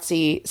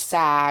 IATSE,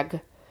 SAG,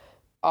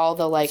 all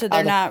the like... So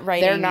they're not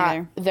writing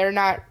either?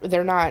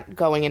 They're not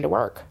going into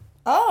work.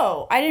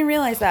 Oh, I didn't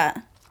realize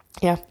that.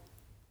 Yeah.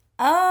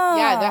 Oh.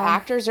 Yeah, the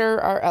actors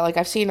are like,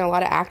 I've seen a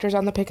lot of actors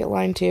on the picket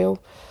line too.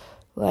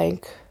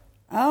 Like...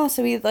 Oh,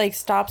 so we like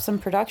stopped some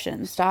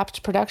productions.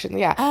 Stopped production,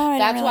 yeah. Oh,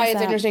 that's why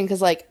it's interesting,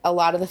 because like a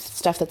lot of the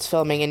stuff that's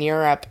filming in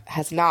Europe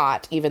has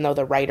not, even though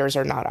the writers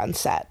are not on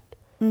set.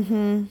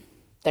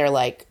 They're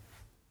like,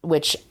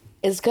 which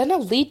is gonna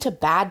lead to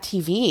bad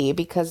TV,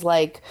 because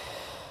like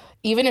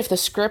even if the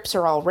scripts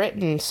are all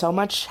written, so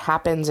much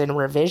happens in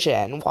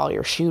revision while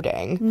you're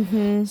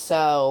shooting.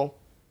 So,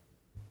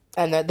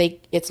 and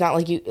it's not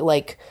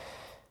like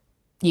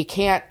you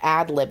can't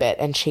ad-lib it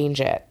and change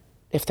it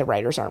if the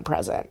writers aren't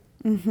present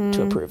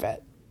to approve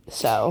it.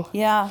 So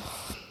yeah,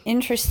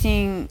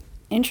 interesting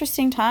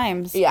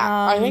times.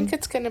 Yeah, I think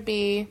it's gonna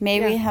be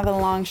maybe have a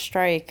long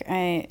strike.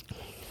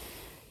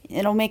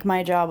 It'll make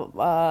my job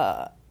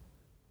a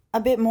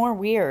bit more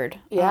weird.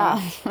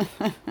 Yeah.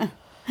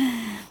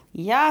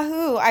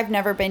 Yahoo! I've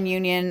never been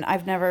union.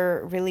 I've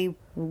never really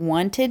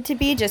wanted to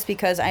be, just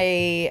because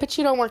But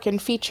you don't work in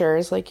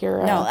features, like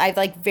you're. No, I've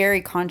like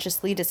very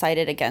consciously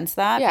decided against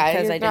that. Yeah,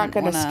 because you're not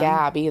gonna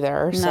scab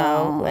either.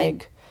 So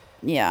like,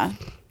 yeah.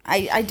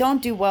 I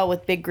don't do well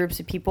with big groups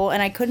of people,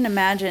 and I couldn't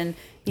imagine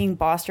being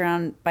bossed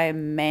around by a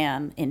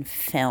man in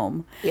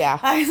film. Yeah.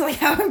 I was like,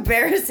 how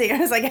embarrassing. I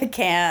was like, I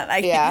can't.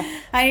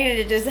 I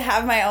needed to just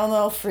have my own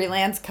little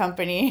freelance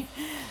company.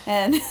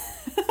 And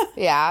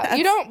yeah,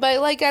 you don't,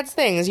 but like that's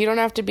things. You don't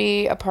have to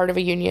be a part of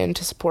a union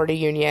to support a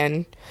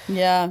union.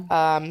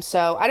 Yeah.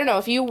 So I don't know,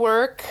 if you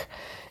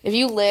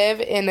live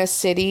in a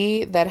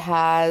city that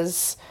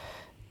has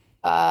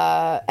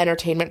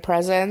entertainment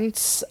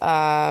presence,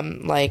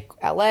 like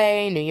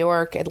LA, New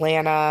York,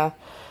 Atlanta,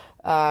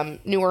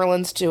 New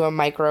Orleans to a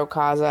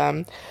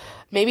microcosm,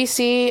 maybe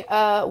see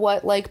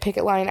what like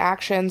picket line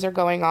actions are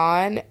going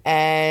on,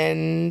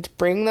 and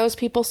bring those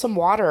people some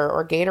water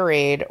or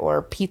Gatorade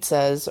or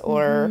pizzas,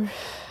 or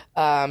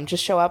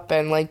just show up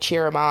and like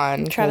cheer them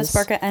on. Travis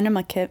Barker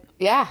enema kit.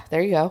 Yeah,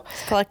 there you go.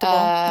 It's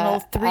collectible.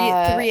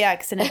 Little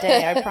 3X in a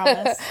day, I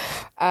promise.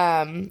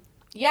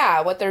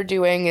 Yeah, what they're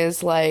doing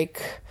is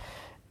like,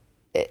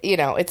 you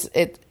know,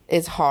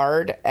 it's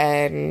hard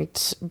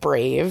and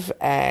brave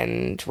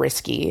and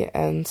risky,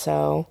 and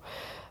so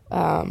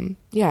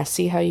yeah,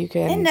 see how you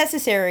can... And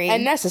necessary.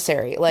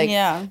 Like,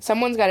 yeah.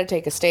 Someone's got to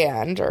take a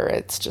stand, or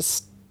it's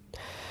just...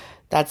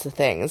 That's the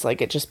thing, is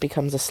like it just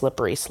becomes a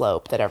slippery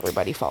slope that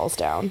everybody falls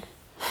down.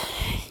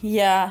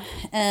 Yeah,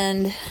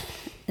 and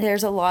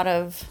there's a lot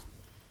of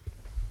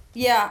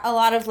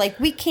like,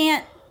 we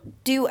can't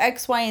do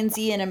X, Y, and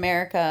Z in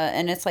America,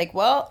 and it's like,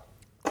 well,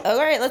 all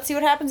right, let's see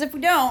what happens if we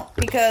don't,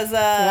 because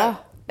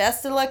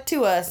best of luck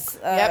to us.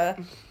 Yep.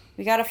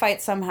 We got to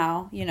fight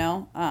somehow, you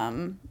know.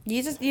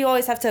 You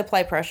always have to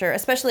apply pressure,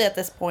 especially at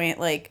this point.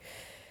 Like,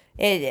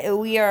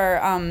 we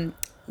are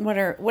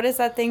what is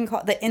that thing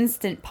called? The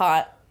Instant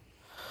Pot.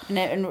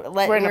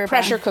 We're in a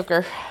pressure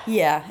cooker.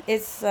 Yeah,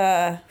 it's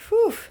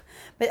whew.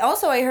 But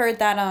also, I heard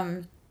that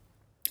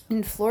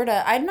in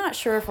Florida, I'm not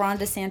sure if Ron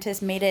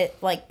DeSantis made it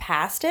like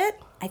past it.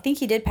 I think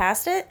he did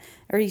past it,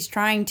 or he's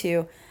trying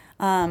to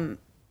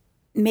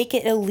make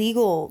it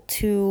illegal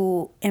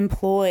to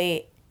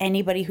employ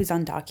anybody who's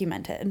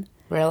undocumented.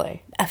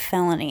 Really? A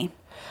felony.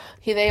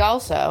 They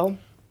also,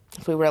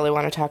 if we really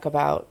want to talk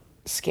about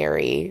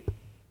scary,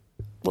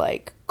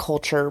 like,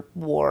 culture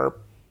war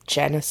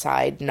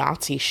genocide,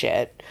 Nazi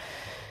shit.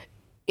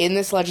 In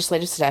this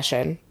legislative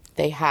session,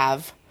 they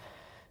have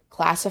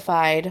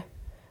classified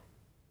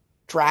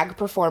drag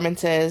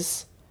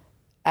performances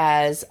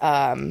as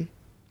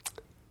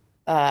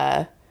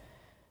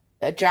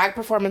drag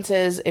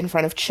performances in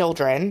front of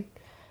children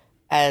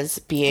as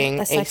being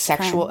a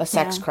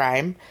sex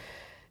crime.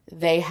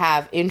 They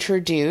have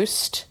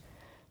introduced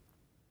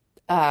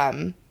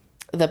the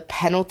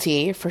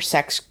penalty for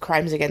sex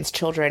crimes against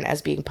children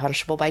as being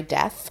punishable by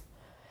death.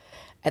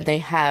 And they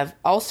have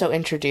also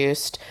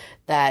introduced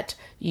that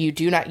you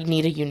do not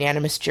need a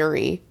unanimous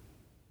jury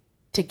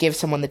to give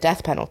someone the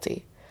death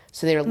penalty.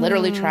 So they're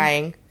literally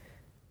trying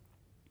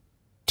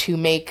to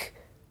make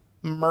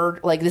murder,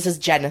 like, this is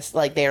genocide,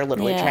 like, they are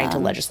literally trying to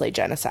legislate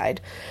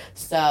genocide.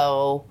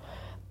 So,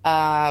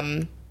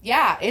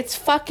 yeah, it's a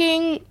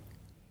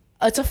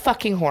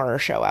fucking horror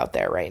show out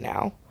there right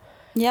now.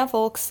 Yeah,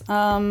 folks.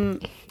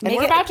 And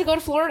we're about to go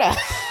to Florida.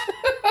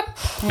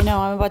 I know,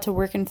 I'm about to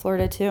work in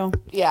Florida too.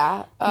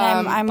 Yeah.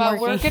 I'm but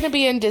working. We're going to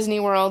be in Disney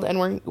World, and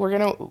we're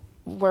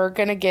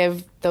going to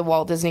give the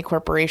Walt Disney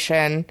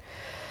Corporation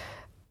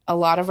a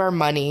lot of our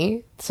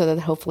money so that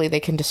hopefully they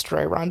can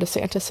destroy Ron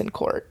DeSantis in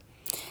court.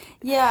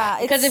 Yeah,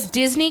 because if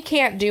Disney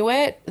can't do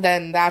it,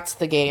 then that's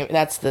the game.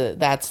 That's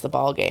the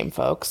ball game,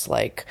 folks.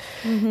 Like,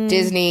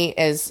 Disney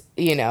is,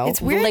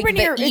 it's weird, like, the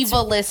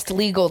evilest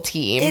legal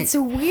team. It's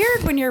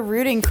weird when you're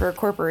rooting for a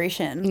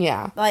corporation.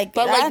 Yeah, but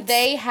like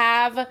they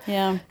have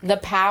the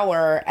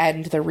power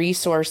and the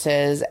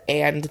resources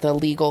and the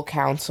legal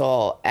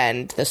counsel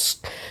and the.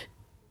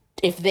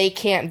 If they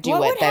can't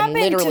do it, then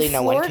literally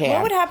no one can.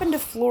 What would happen to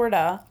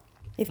Florida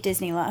if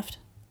Disney left?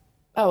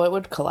 Oh, it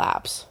would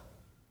collapse.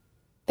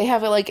 They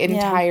have like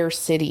entire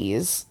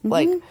cities,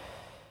 like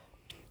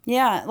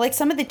like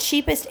some of the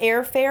cheapest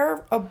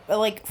airfare,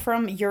 like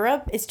from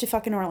Europe, is to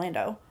fucking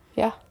Orlando.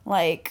 Yeah,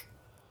 like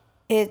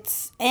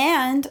it's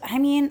kind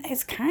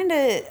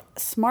of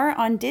smart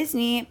on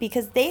Disney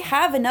because they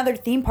have another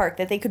theme park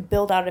that they could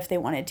build out if they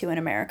wanted to in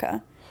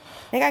America.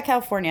 They got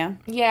California.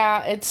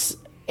 Yeah, it's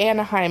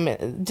Anaheim.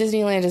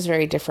 Disneyland is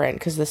very different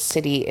because the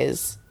city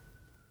is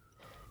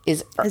a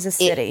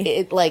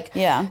city.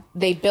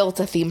 They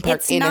built a theme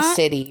park in a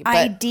city. But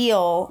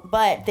ideal,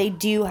 but they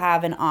do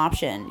have an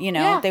option.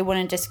 They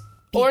wouldn't just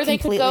be or they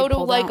could go to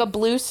like a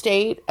blue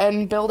state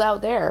and build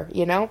out there.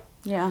 Yeah.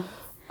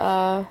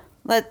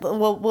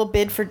 We'll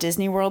bid for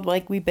Disney World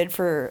like we bid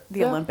for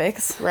the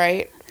Olympics.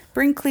 Right.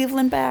 Bring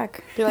Cleveland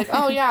back. Be like,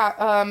 oh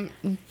yeah,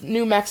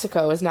 New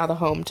Mexico is now the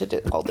home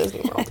to Walt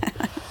Disney World.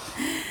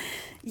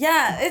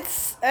 Yeah,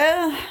 it's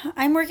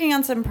I'm working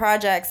on some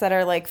projects that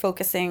are like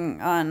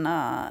focusing on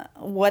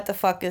what the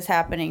fuck is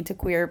happening to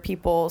queer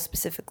people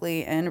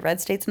specifically in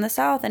red states in the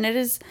South, and it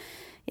is,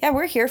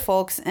 we're here,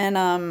 folks, and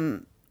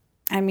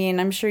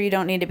I'm sure you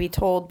don't need to be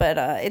told, but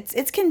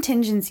it's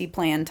contingency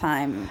plan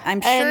time. I'm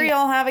sure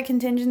y'all have a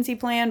contingency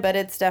plan, but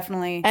it's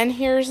definitely. And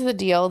here's the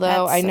deal,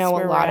 though. I know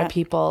a lot of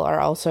people are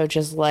also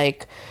just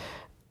like,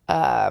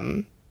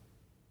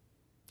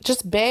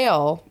 just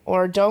bail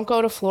or don't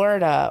go to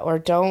Florida or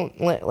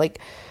don't like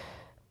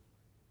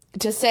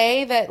to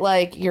say that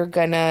like you're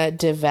gonna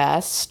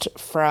divest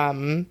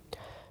from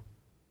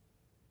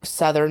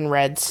southern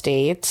red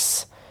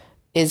states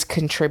is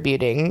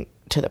contributing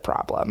to the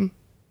problem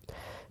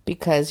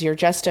because you're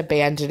just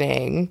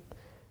abandoning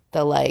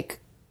the like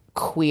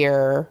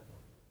queer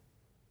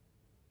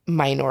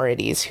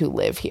minorities who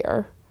live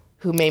here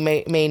who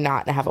may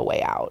not have a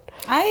way out.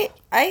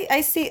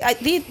 I see.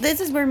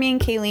 This is where me and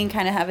Kayleen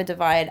kind of have a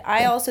divide.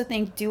 I also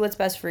think do what's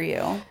best for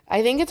you.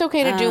 I think it's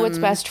okay to do what's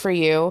best for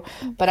you,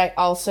 but I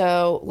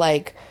also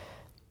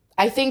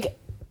think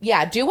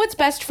do what's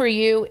best for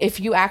you if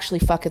you actually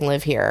fucking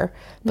live here.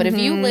 But if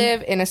you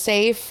live in a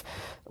safe,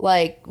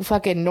 like,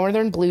 fucking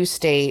northern blue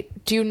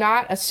state, do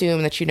not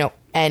assume that you know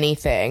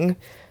anything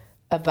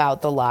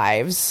about the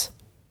lives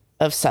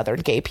of southern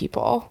gay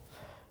people.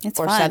 It's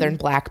or fun. Southern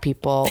black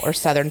people or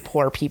Southern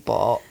poor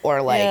people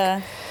or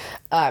like,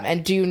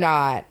 and do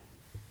not.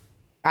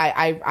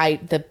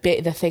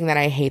 The thing that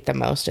I hate the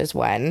most is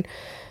when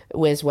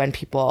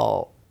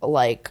people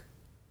like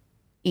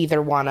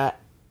either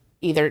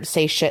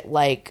say shit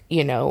like,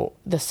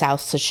 the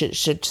South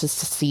should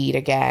secede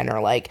again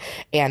or like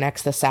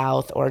annex the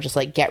South or just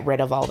like get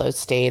rid of all those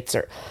states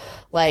or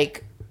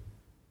like.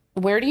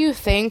 Where do you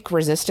think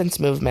resistance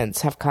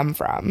movements have come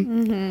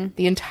from?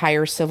 The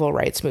entire civil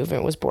rights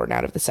movement was born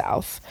out of the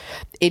South.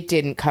 It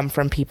didn't come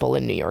from people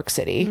in New York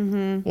City.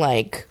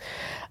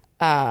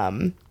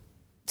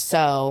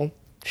 So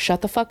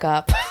shut the fuck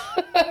up.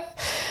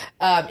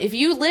 If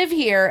you live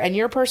here and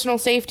your personal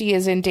safety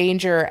is in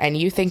danger and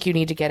you think you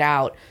need to get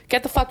out,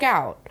 get the fuck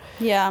out.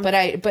 Yeah.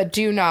 But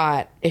do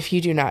not, if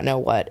you do not know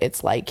what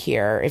it's like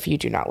here, if you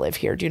do not live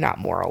here, do not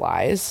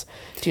moralize.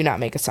 Do not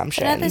make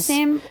assumptions. But at the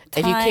same time,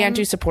 if you can't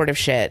do supportive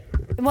shit,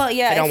 well,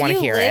 yeah, I don't want to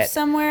hear it. If you live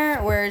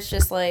somewhere where it's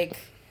just like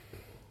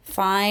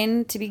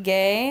fine to be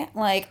gay,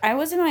 like I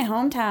was in my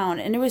hometown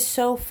and it was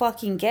so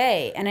fucking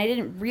gay and I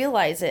didn't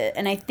realize it,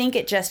 and I think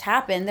it just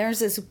happened. There's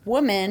this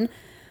woman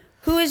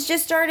who has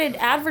just started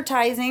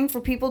advertising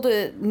for people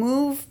to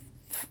move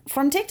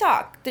from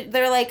TikTok.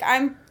 They're like,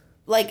 I'm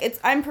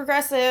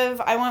progressive.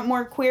 I want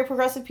more queer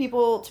progressive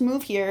people to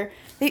move here.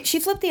 She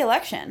flipped the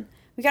election.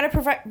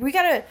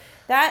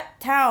 That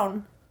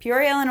town,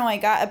 Peoria, Illinois,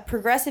 got a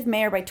progressive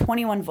mayor by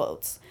 21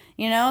 votes.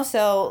 You know,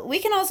 so we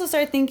can also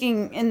start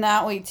thinking in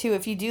that way too.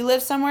 If you do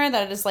live somewhere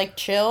that is like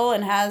chill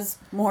and has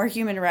more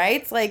human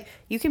rights, like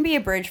you can be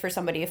a bridge for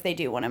somebody if they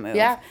do want to move.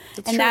 Yeah,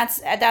 and that's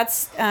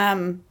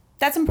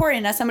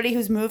important. As somebody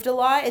who's moved a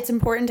lot, it's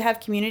important to have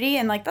community,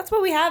 and like that's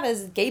what we have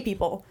as gay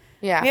people.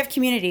 Yeah, we have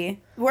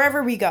community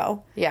wherever we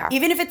go. Yeah,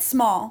 even if it's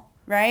small,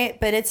 right?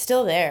 But it's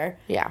still there.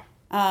 Yeah.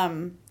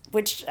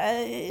 Which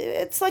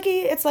it's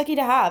lucky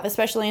to have,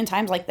 especially in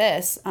times like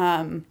this.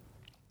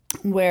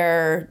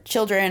 Where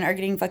children are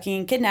getting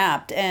fucking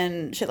kidnapped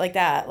and shit like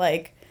that.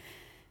 Like,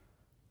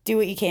 do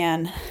what you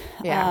can.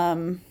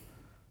 Yeah.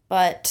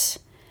 But,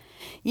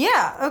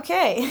 yeah,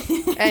 okay.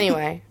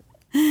 Anyway.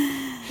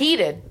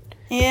 Heated.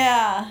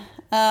 Yeah.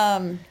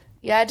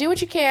 Yeah, do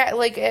what you can.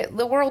 Like,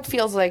 the world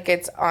feels like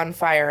it's on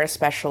fire,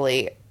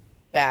 especially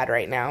bad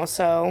right now.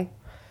 So,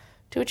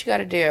 do what you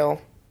gotta do.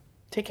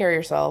 Take care of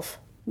yourself.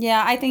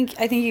 Yeah, I think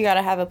you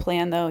gotta have a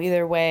plan, though,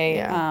 either way.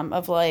 Yeah.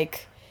 Of,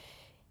 like...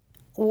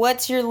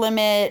 What's your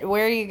limit?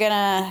 Where are you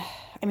gonna...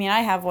 I mean, I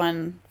have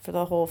one for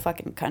the whole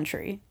fucking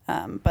country.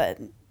 But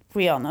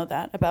we all know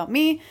that about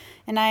me.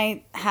 And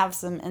I have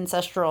some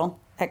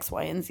ancestral X,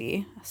 Y, and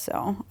Z.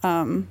 So,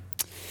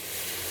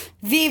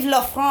 vive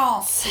la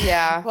France!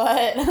 Yeah.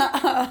 But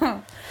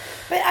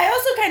I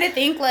also kind of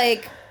think,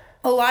 like,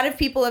 a lot of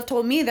people have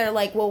told me, they're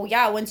like, well,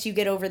 yeah, once you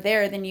get over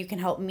there, then you can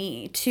help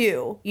me,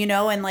 too. You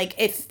know? And, like,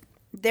 if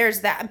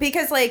there's that...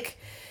 Because, like,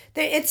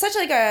 it's such,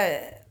 like,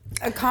 a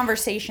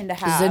conversation to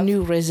have. The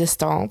new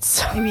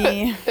resistance.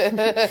 Me.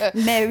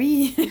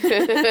 Mary.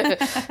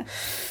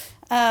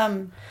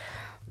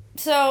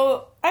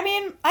 So, I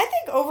mean, I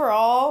think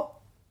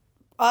overall,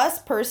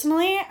 us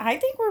personally, I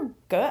think we're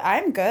good.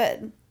 I'm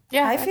good.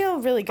 Yeah. I feel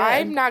really good.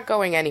 I'm not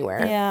going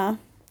anywhere. Yeah.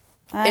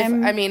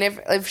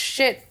 If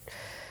shit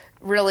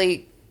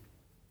really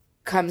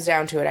comes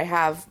down to it, I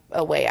have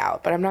a way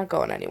out, but I'm not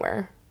going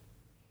anywhere.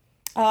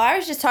 Oh, I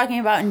was just talking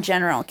about in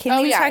general.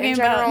 Kim was talking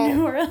about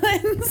New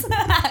Orleans.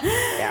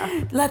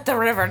 Yeah. Let the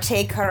river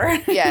take her.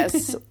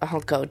 Yes.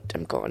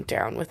 I'm going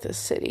down with this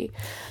city.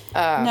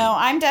 No,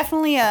 I'm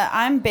definitely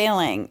I'm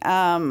bailing.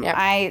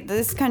 Yep.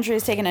 This country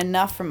has taken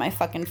enough from my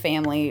fucking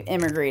family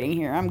immigrating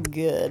here. I'm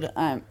good.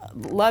 I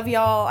love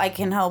y'all. I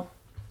can help.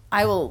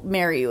 I will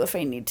marry you if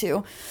I need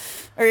to.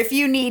 Or if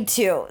you need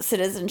to,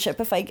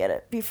 citizenship if I get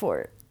it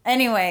before.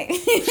 Anyway,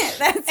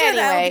 that's what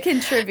I'll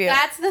contribute.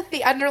 That's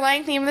the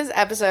underlying theme of this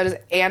episode is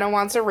Anna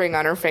wants a ring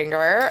on her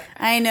finger.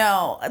 I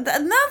know.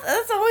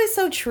 That's always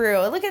so true.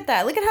 Look at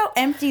that. Look at how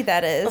empty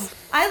that is.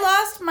 I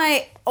lost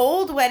my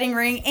old wedding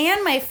ring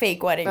and my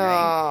fake wedding ring.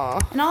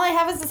 And all I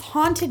have is this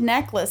haunted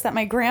necklace that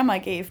my grandma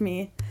gave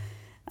me.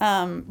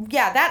 Yeah,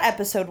 that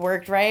episode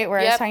worked, right? Where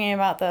I was talking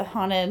about the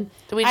haunted.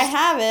 I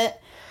have it.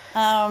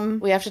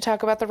 We have to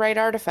talk about the right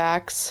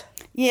artifacts.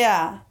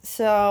 Yeah,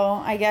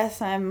 so I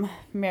guess I'm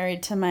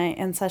married to my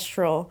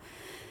ancestral.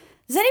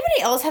 Does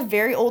anybody else have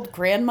very old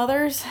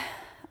grandmothers?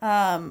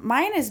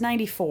 Mine is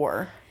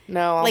 94.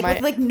 No,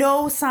 with like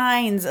no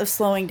signs of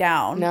slowing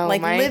down. No,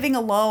 living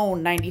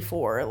alone,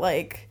 94.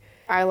 Like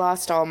I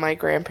lost all my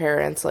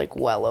grandparents like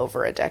well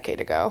over a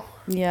decade ago.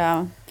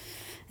 Yeah,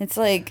 it's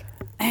like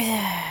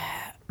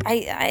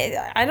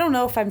I don't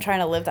know if I'm trying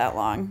to live that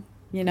long.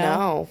 You know,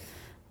 no,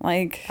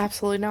 like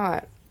absolutely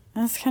not.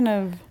 That's kind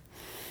of.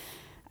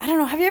 I don't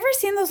know. Have you ever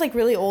seen those like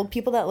really old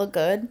people that look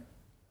good?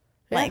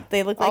 Yeah, like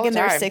they look like in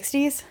their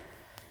 60s?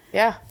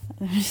 Yeah.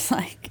 They're just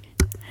like,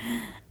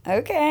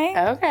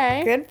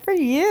 okay. Good for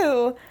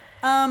you.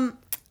 I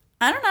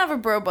don't have a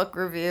bro book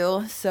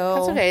review, so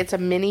that's okay. It's a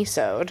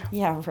mini-sode.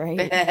 Yeah,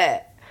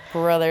 right.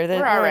 Brother,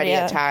 we're already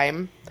at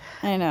time.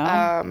 I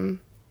know.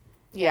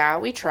 Yeah,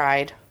 we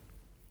tried.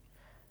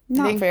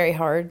 Not very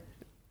hard.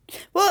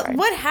 Well,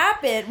 what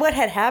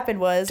had happened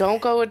was... Don't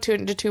go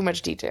into too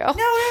much detail.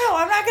 No.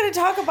 I'm not going to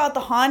talk about the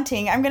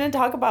haunting. I'm going to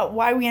talk about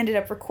why we ended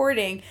up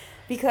recording.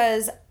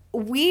 Because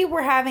we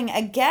were having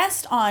a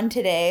guest on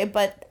today,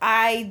 but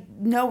I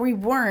know we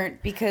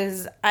weren't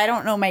because I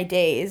don't know my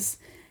days.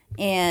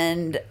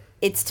 And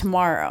it's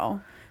tomorrow.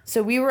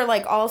 So we were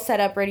like all set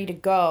up, ready to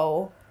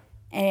go.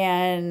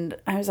 And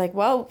I was like,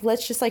 well,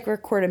 let's just like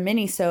record a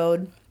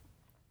mini-sode.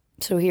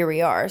 So here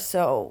we are.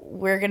 So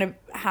we're going to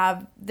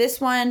have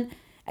this one...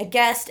 a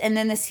guest, and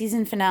then the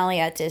season finale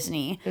at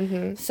Disney.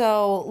 Mm-hmm.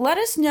 So let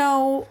us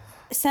know.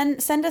 Send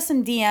us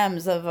some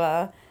DMs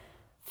of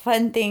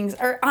fun things.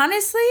 Or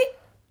honestly,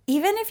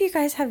 even if you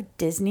guys have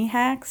Disney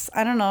hacks,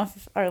 I don't know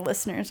if our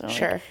listeners are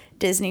like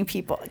Disney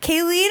people.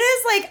 Kayleen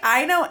is like,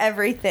 I know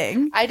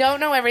everything. I don't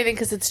know everything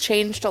because it's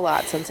changed a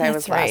lot since I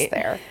was last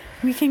there.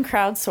 We can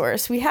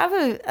crowdsource. We have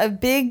a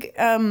big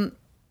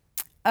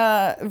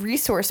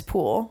resource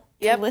pool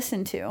to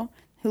listen to.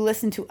 Who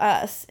listen to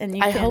us, and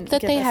you. I hope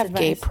that they have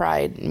advice. Gay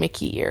Pride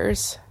Mickey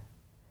ears.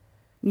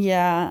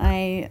 Yeah,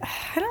 I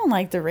don't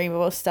like the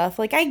rainbow stuff.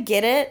 Like I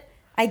get it,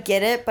 I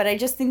get it, but I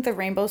just think the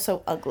rainbow's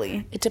so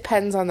ugly. It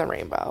depends on the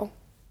rainbow.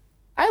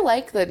 I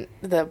like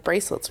the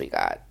bracelets we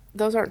got.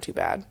 Those aren't too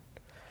bad.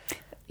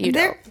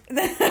 They're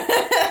literally,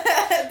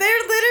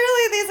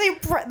 they say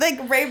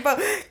like rainbow.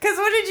 Because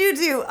what did you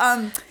do?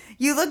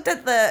 You looked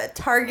at the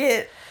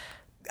Target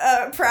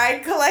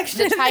Pride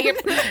collection.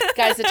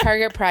 Guys, the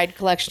Target Pride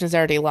collection is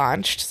already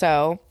launched.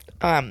 So,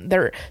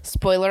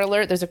 spoiler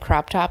alert, there's a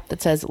crop top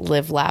that says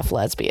 "Live, Laugh,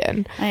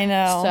 Lesbian." I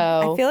know.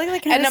 So I feel like they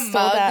kind of and a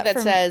mug that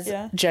says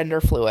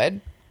 "Gender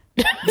Fluid."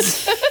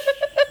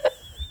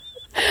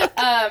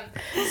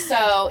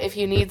 So if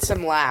you need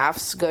some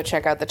laughs, go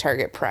check out the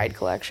Target Pride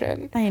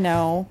collection. I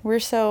know.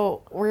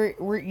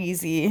 We're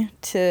easy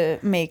to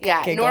make.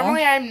 Yeah. Giggle.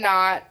 Normally I'm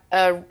not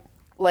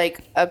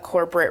a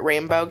corporate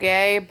rainbow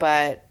gay,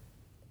 but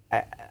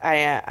I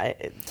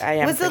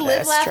am. Was the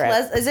Live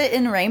Laugh is it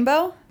in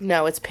rainbow?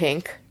 No, it's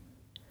pink.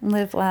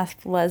 Live Laugh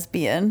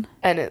Lesbian.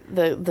 And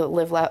the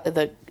Live Laugh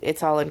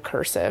it's all in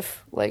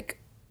cursive. Like,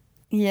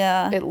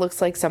 yeah. It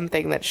looks like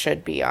something that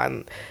should be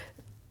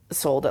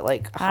sold at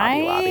like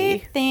Hobby Lobby. I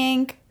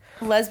think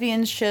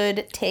lesbians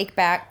should take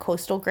back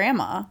Coastal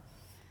Grandma.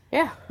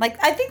 Yeah. Like,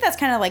 I think that's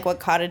kind of like what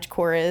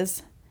cottagecore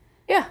is.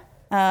 Yeah.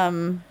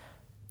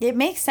 It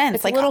makes sense.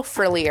 It's like a little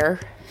frillier.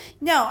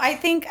 No, I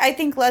think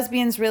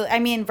lesbians really, I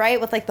mean,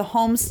 right, with like the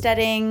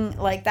homesteading,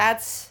 like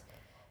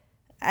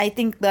I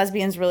think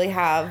lesbians really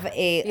have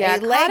a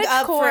leg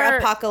up for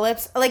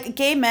apocalypse. Like,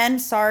 gay men,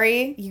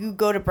 sorry, you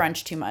go to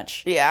brunch too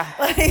much. Yeah.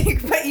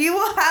 Like, but you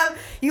will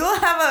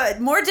have a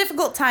more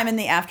difficult time in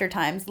the after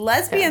times.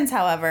 Lesbians,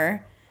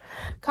 however,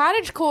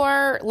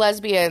 cottagecore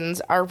lesbians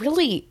are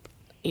really,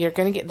 you're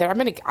gonna get there. I'm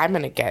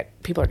gonna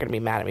get, people are gonna be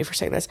mad at me for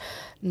saying this,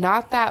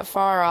 not that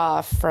far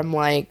off from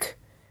like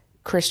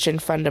Christian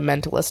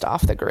fundamentalist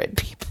off the grid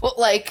people.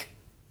 Like,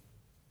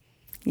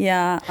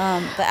 yeah,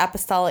 the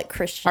apostolic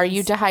Christians. Are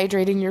you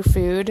dehydrating your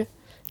food?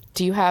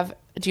 Do you have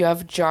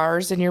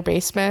jars in your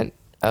basement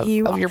of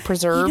your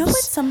preserves? You know what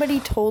somebody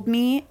told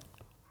me?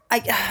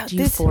 Do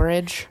you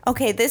forage?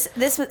 Okay, this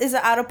is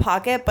out of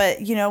pocket,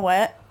 but you know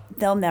what?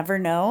 They'll never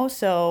know.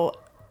 So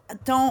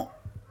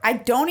I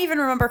don't even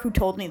remember who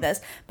told me this,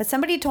 but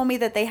somebody told me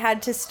that they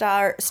had to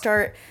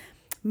start.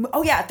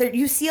 Oh yeah,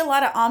 you see a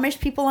lot of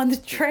Amish people on the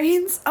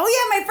trains. Oh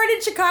yeah, my friend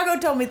in Chicago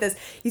told me this.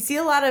 You see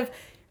a lot of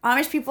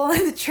Amish people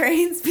on the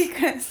trains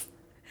because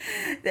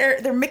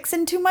they're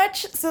mixing too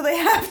much, so they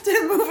have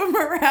to move them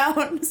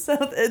around. So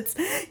it's,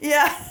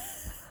 yeah.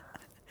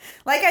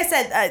 Like I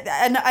said,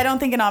 I don't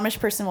think an Amish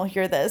person will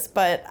hear this,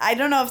 but I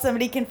don't know if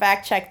somebody can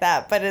fact check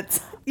that. But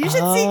you should see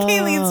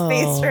Kayleen's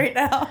face right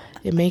now.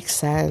 It makes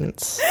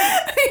sense.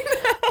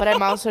 But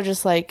I'm also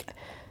just like,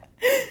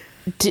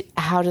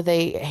 how do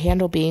they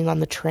handle being on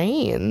the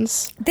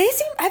trains?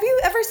 Have you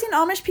ever seen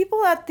Amish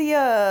people at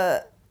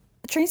the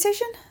train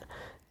station?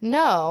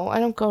 No, I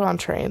don't go on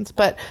trains,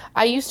 but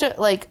I used to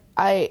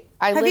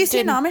Have you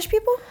seen Amish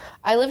people?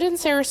 I lived in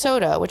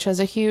Sarasota, which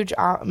has a huge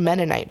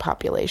Mennonite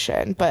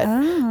population, but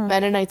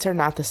Mennonites are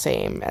not the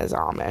same as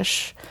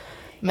Amish.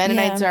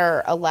 Mennonites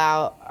are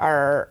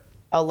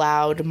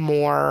allowed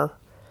more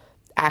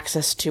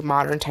access to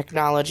modern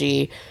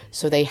technology,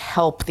 so they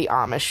help the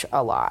Amish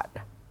a lot.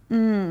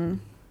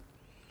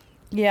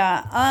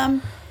 Yeah.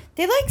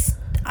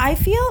 I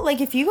feel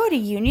like if you go to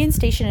Union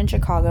Station in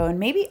Chicago and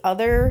maybe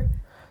other.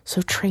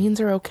 So trains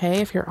are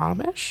okay if you're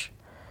Amish?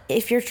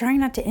 If you're trying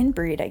not to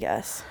inbreed, I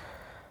guess.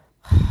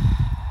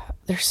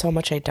 There's so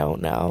much I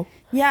don't know.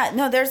 Yeah,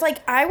 no, there's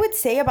I would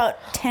say about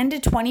 10 to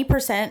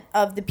 20%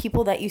 of the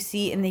people that you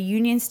see in the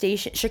Union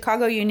Station,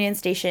 Chicago Union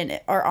Station,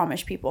 are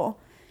Amish people.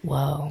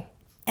 Whoa.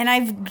 And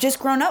I've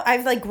grown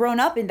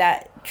up in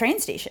that train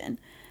station.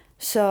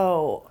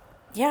 So,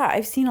 yeah,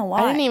 I've seen a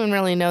lot. I didn't even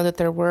really know that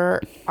there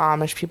were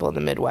Amish people in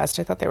the Midwest.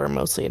 I thought they were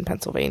mostly in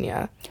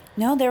Pennsylvania.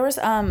 No, there was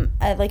a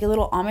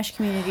little Amish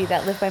community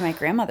that lived by my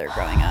grandmother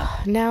growing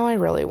up. Now I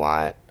really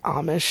want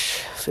Amish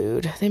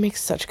food. They make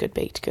such good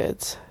baked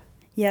goods.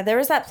 Yeah, there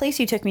was that place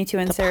you took me to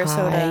in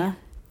Sarasota. Pie.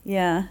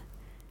 Yeah.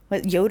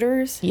 What,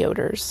 Yoder's?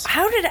 Yoder's.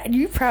 Are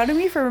you proud of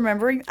me for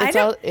remembering? I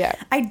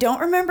don't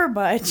remember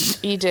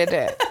much. You did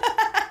it.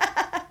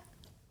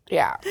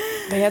 Yeah.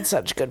 They had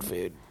such good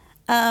food.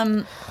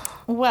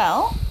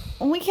 Well,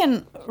 we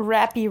can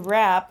wrap.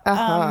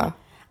 I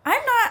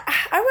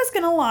was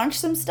going to launch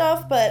some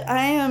stuff, but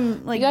I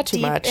am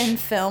deep in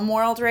film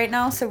world right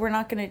now, so we're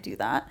not going to do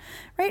that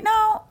right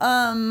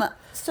now.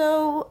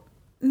 So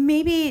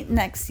maybe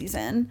next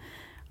season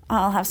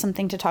I'll have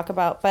something to talk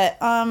about, but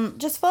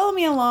just follow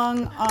me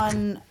along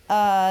on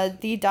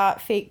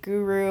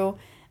the.fake.guru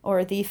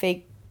or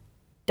the.fake.guru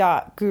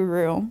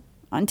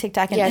on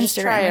TikTok and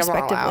Instagram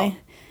respectively.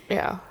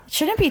 Yeah. It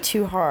shouldn't be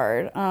too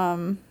hard.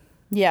 I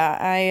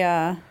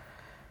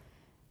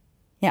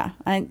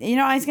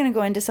was going to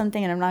go into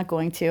something and I'm not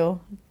going to.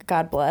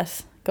 God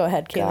bless. Go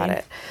ahead, Kaylee. Got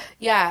it.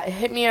 Yeah,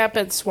 hit me up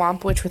at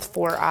Swamp Witch with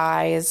 4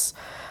 eyes.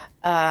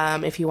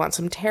 If you want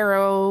some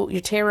tarot,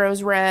 your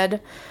tarot's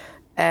read,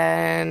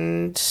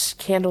 and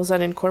Candles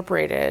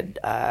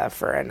Unincorporated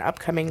for an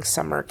upcoming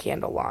summer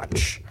candle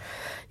launch.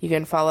 You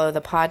can follow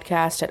the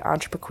podcast at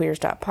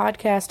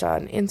entreprequeers.podcast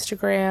on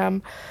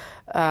Instagram,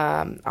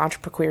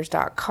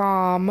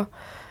 entreprequeers.com,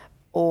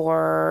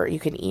 or you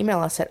can email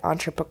us at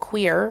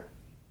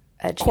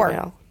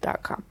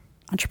entreprequeer@gmail.com.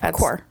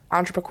 Entreprequeer.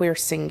 Entreprequeer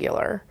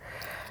singular.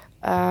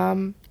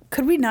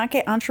 Could we not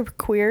get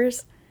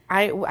entreprequeers?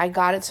 I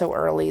got it so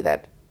early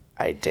that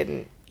I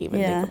didn't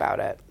even think about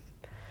it.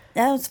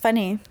 That was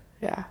funny.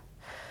 Yeah.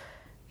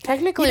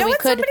 Technically, you know we what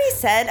could. Somebody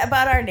said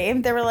about our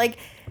name? They were like,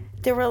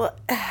 oh,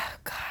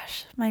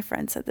 gosh, my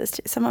friend said this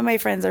too. Some of my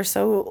friends are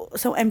so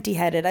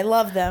empty-headed. I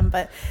love them,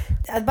 but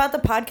about the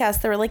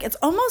podcast, they were like, it's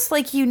almost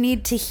like you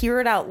need to hear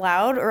it out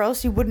loud, or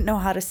else you wouldn't know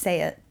how to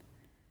say it.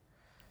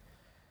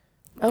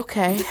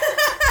 Okay.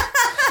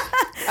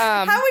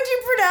 How would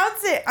you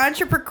pronounce it?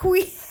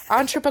 Entreprequeer.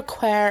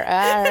 Entreprequeer.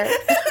 Like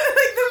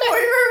the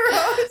Moira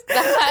Rose.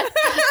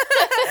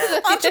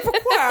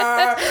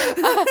 Entreprequeer.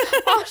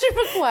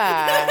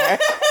 Entreprequeer.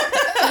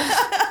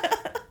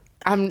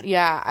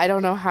 Yeah, I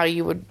don't know how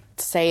you would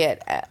say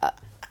it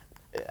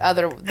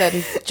other than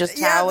just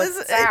how it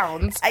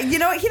sounds. You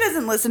know, he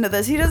doesn't listen to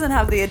this. He doesn't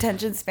have the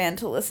attention span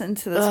to listen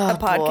to this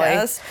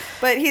podcast. Boy.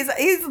 But he's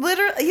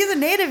a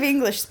native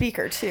English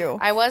speaker too.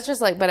 I was just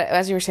like, but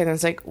as you were saying,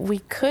 it's like we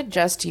could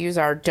just use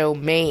our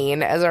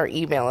domain as our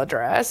email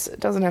address.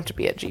 It doesn't have to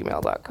be at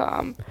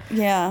gmail.com.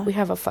 Yeah, we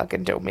have a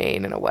fucking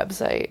domain and a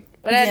website.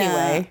 But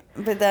anyway,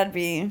 but that'd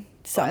be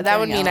something. That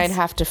would mean I'd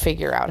have to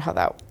figure out how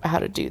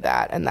to do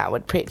that, and that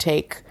would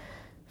take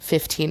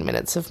 15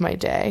 minutes of my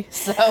day.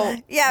 So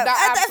yeah,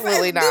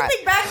 absolutely not.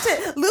 Looping back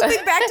to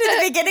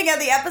the beginning of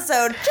the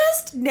episode,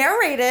 just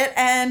narrate it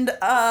and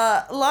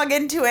log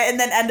into it, and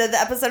then end of the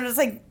episode it's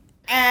like,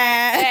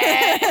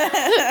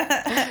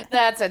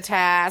 That's a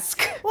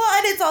task. Well,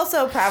 and it's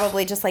also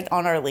probably just like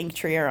on our link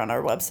tree or on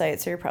our website,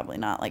 so you're probably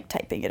not like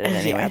typing it in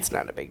anyway. Yeah, it's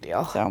not a big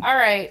deal. So all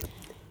right.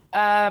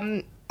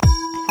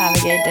 Have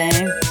a good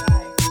day.